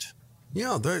retirement.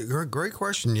 Yeah, great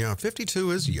question. Yeah,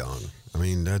 52 is young. I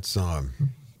mean, that's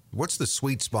what's the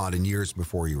sweet spot in years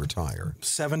before you retire?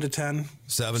 7 to 10.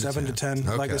 7 to 10.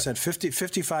 Okay. Like I said,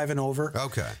 55 and over.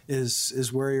 Okay.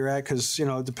 Is where you're at, because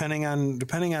depending on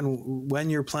when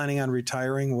you're planning on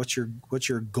retiring, what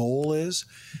your goal is.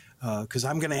 Because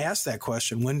I'm going to ask that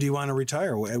question: when do you want to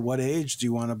retire? At what age do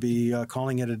you want to be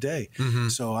calling it a day?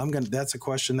 So that's a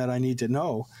question that I need to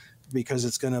know, because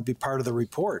it's going to be part of the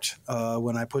report.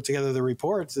 When I put together the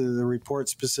report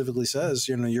specifically says,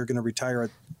 you're going to retire at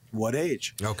what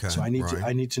age. Okay. So I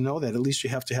need to know that. At least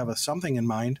you have to have something in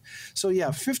mind. So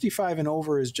yeah, 55 and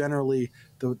over is generally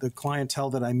the clientele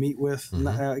that I meet with.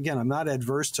 Again, I'm not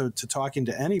adverse to talking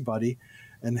to anybody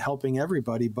and helping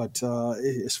everybody, but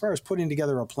as far as putting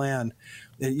together a plan,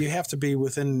 you have to be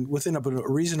within a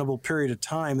reasonable period of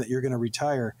time that you're going to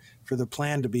retire for the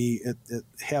plan to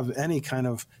have any kind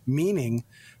of meaning,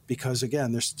 because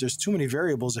again, there's too many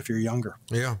variables if you're younger.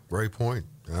 Yeah, great point.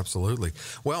 Absolutely.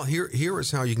 Well, here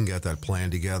is how you can get that plan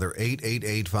together.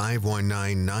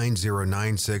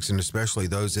 888-519-9096, and especially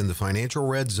those in the financial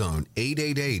red zone,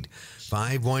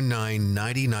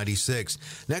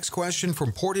 888-519-9096. Next question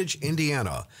from Portage,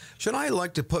 Indiana. Should I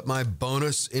like to put my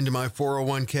bonus into my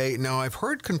 401k? Now, I've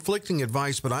heard conflicting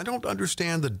advice, but I don't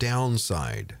understand the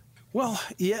downside. Well,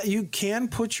 yeah, you can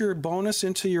put your bonus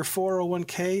into your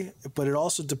 401k, but it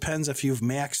also depends if you've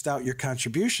maxed out your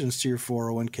contributions to your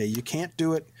 401k. You can't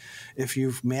do it if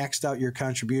you've maxed out your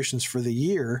contributions for the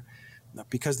year,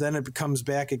 because then it comes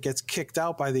back, it gets kicked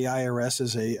out by the IRS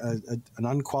as an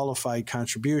unqualified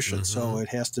contribution. So it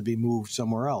has to be moved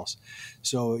somewhere else.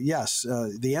 So yes,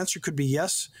 the answer could be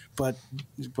yes, but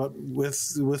with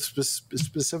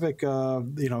specific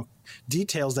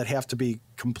details that have to be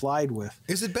complied with.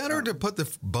 Is it better to put the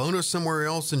bonus somewhere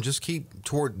else and just keep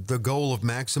toward the goal of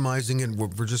maximizing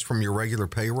it for just from your regular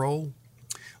payroll?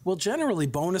 Well, generally,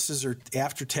 bonuses are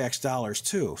after-tax dollars,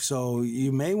 too. So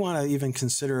you may want to even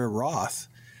consider a Roth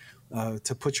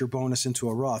to put your bonus into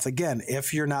a Roth. Again,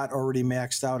 if you're not already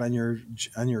maxed out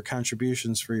on your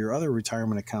contributions for your other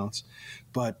retirement accounts.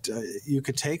 But you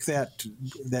could take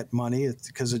that money,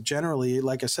 because it generally,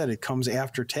 like I said, it comes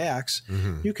after tax.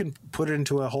 You can put it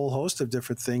into a whole host of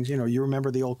different things. You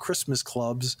remember the old Christmas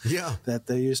clubs that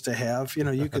they used to have.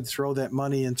 You could throw that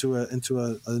money into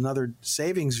another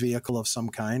savings vehicle of some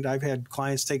kind. I've had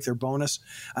clients take their bonus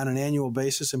on an annual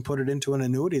basis and put it into an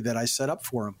annuity that I set up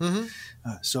for them.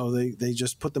 So they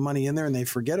just put the money in there and they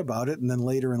forget about it. And then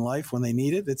later in life, when they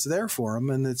need it, it's there for them,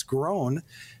 and it's grown,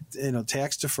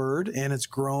 tax deferred, and it's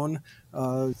grown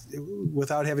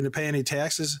without having to pay any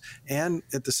taxes, and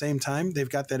at the same time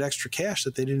they've got that extra cash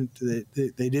that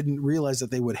they didn't realize that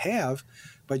they would have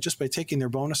by taking their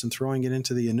bonus and throwing it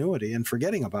into the annuity and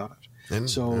forgetting about it.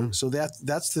 So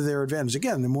that's to their advantage.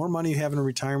 Again, the more money you have in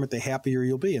retirement, the happier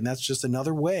you'll be, and that's just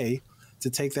another way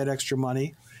to take that extra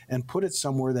money and put it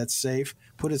somewhere that's safe,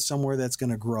 put it somewhere that's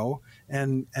going to grow,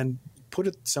 and put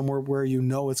it somewhere where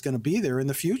it's going to be there in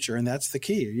the future, and that's the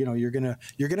key. You're going to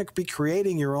be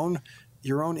creating your own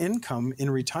income in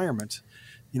retirement.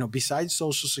 Besides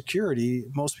Social Security,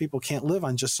 most people can't live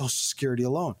on just Social Security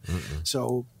alone.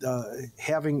 So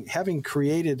having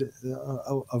created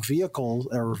a vehicle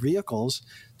or vehicles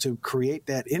to create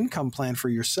that income plan for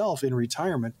yourself in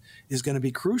retirement is going to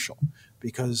be crucial,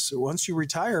 because once you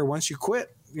retire, once you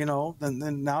quit,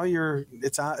 then now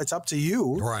it's up to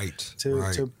you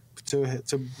to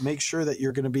make sure that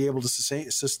you're going to be able to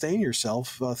sustain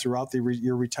yourself throughout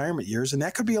your retirement years. And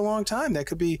that could be a long time. That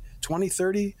could be 20,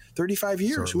 30, 35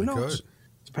 years. Certainly Who knows? Could.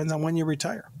 Depends on when you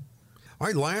retire. All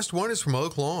right, last one is from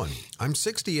Oak Lawn. I'm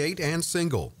 68 and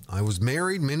single. I was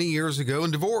married many years ago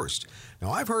and divorced. Now,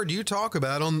 I've heard you talk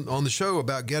about on the show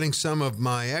about getting some of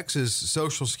my ex's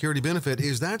Social Security benefit.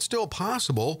 Is that still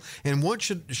possible? And what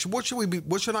should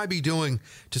I be doing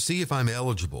to see if I'm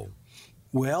eligible?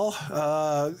 Well,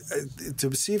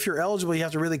 to see if you're eligible, you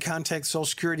have to really contact Social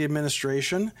Security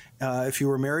Administration. If you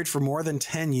were married for more than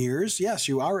 10 years, yes,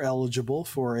 you are eligible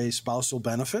for a spousal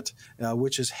benefit,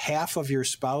 which is half of your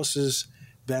spouse's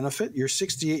benefit. You're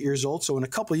 68 years old, so in a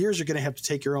couple of years, you're going to have to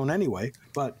take your own anyway.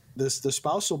 But the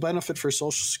spousal benefit for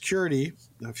Social Security,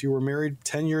 if you were married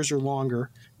 10 years or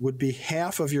longer, would be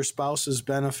half of your spouse's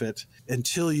benefit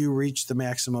until you reach the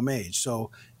maximum age.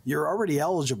 So you're already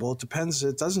eligible. It depends.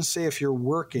 It doesn't say if you're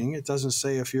working. It doesn't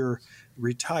say if you're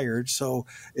retired. So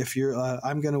if you're,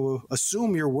 I'm going to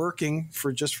assume you're working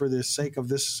for the sake of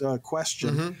this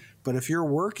question. But if you're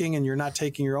working and you're not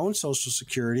taking your own Social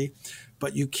Security,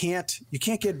 but you can't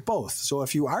get both. So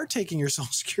if you are taking your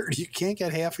Social Security, you can't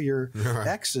get half of your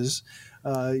ex's.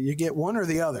 You get one or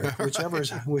the other,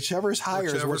 whichever's higher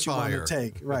is what you want to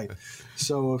take. Right.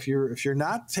 So if you're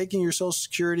not taking your Social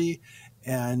Security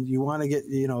and you want to get,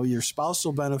 your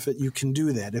spousal benefit, you can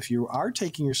do that. If you are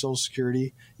taking your Social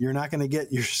Security, you're not going to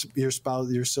get your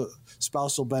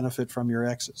spousal benefit from your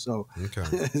exes. So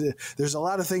there's a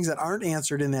lot of things that aren't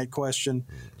answered in that question.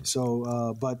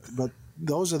 So, but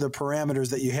those are the parameters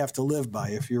that you have to live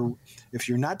by. If you're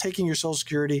not taking your Social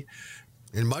Security,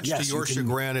 and much to your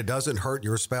chagrin, it doesn't hurt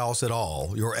your spouse at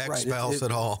all, your ex-spouse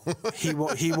at all. He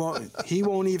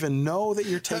won't even know that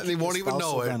you're taking. He won't even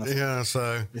know it. Benefit. Yeah,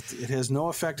 so it has no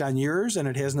effect on yours, and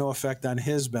it has no effect on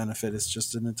his benefit. It's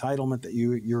just an entitlement that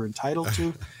you're entitled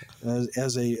to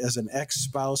as an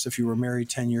ex-spouse if you were married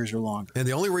 10 years or longer. And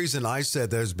the only reason I said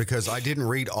that is because I didn't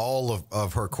read all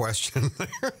of her question.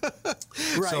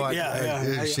 Right. So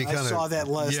I saw that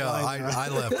last line. I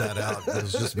left that out. It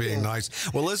was just being nice.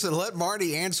 Well, listen, let Marty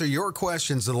answer your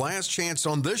questions. The last chance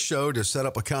on this show to set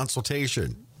up a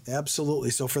consultation.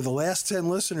 Absolutely. So for the last 10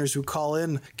 listeners who call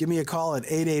in, give me a call at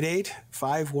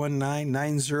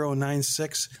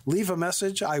 888-519-9096. Leave a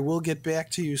message. I will get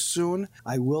back to you soon.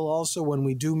 I will also, when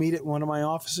we do meet at one of my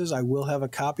offices, I will have a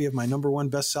copy of my #1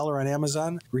 bestseller on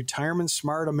Amazon, Retirement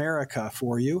Smart America,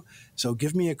 for you. So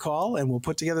give me a call and we'll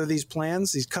put together these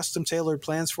plans, these custom tailored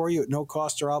plans for you at no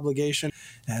cost or obligation.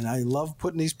 And I love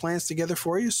putting these plans together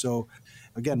for you. So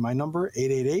again, my number,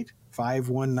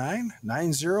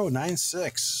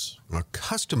 519-9096. A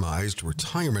customized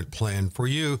retirement plan for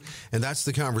you. And that's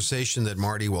the conversation that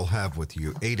Marty will have with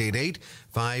you.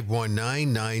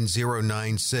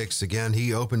 888-519-9096. Again,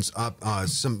 he opens up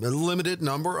some limited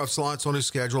number of slots on his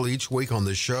schedule each week on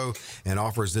this show and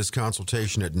offers this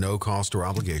consultation at no cost or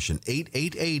obligation.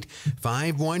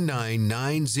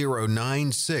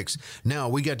 888-519-9096. Now,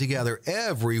 we get together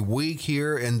every week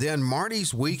here, and then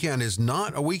Marty's weekend is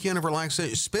not a weekend of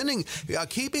relaxation. Speaking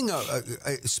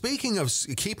of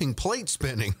keeping plate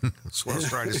spinning, that's what I was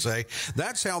trying to say.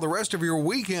 That's how the rest of your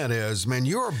weekend is, man.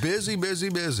 You're busy, busy,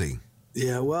 busy.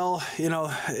 Yeah, well,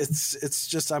 it's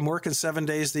just I'm working 7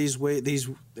 days these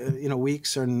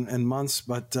weeks and months,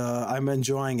 but I'm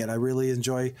enjoying it. I really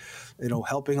enjoy,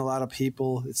 helping a lot of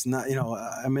people. It's not,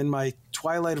 I'm in my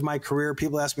twilight of my career.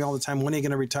 People ask me all the time, when are you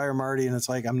going to retire, Marty? And it's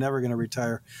like, I'm never going to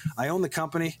retire. I own the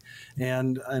company,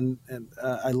 and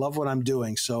I love what I'm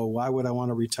doing. So why would I want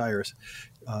to retire?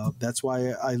 That's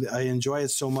why I enjoy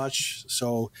it so much.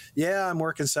 So yeah, I'm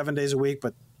working 7 days a week,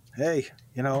 but hey,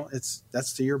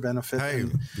 that's to your benefit. Hey,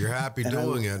 you're happy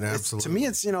doing it. Absolutely. To me,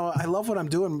 it's, I love what I'm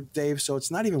doing, Dave, so it's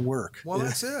not even work. Well,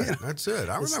 that's it. That's it.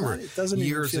 I remember it doesn't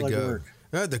years even feel ago, like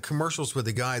work. The commercials with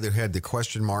the guy that had the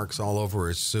question marks all over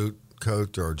his suit,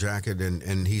 coat, or jacket.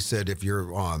 And he said, if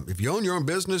you own your own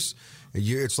business,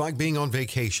 it's like being on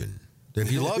vacation. If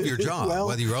you love your job, well,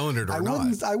 whether you own it or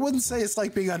not. I wouldn't say it's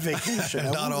like being on vacation.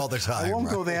 Not all the time. I won't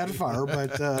go that far,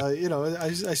 but,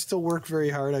 I still work very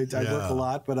hard. I work a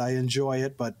lot, but I enjoy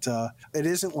it. But it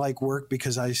isn't like work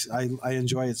because I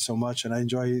enjoy it so much, and I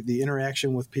enjoy the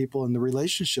interaction with people and the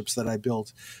relationships that I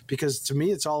build. Because to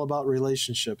me, it's all about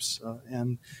relationships,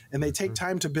 and they take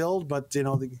time to build, but,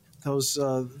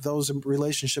 those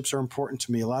relationships are important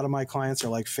to me. A lot of my clients are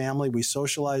like family. We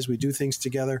socialize, we do things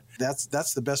together.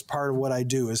 That's the best part of what I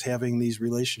do, is having these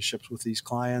relationships with these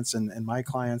clients and my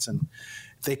clients. And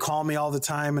they call me all the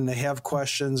time and they have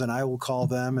questions, and I will call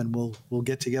them, and we'll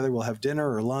get together. We'll have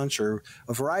dinner or lunch or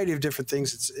a variety of different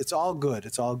things. It's all good.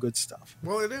 It's all good stuff.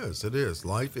 Well, it is. It is.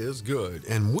 Life is good.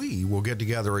 And we will get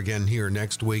together again here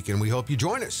next week, and we hope you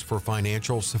join us for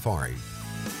Financial Safari.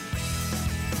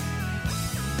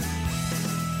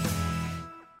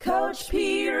 Coach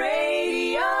P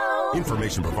Radio.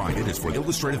 Information provided is for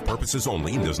illustrative purposes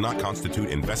only and does not constitute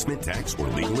investment, tax, or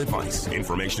legal advice.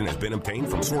 Information has been obtained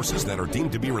from sources that are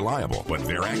deemed to be reliable, but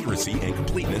their accuracy and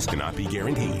completeness cannot be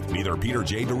guaranteed. Neither Peter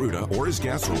J. Deruta or his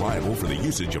guests are liable for the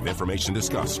usage of information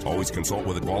discussed. Always consult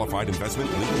with a qualified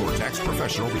investment, legal, or tax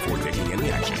professional before taking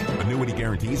any action. Annuity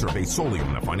guarantees are based solely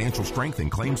on the financial strength and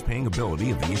claims-paying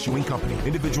ability of the issuing company.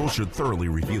 Individuals should thoroughly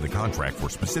review the contract for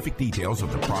specific details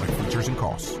of the product features and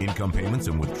costs. Income payments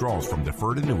and withdrawals from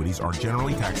deferred annuities are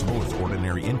generally taxable as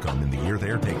ordinary income in the year they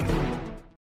are taken.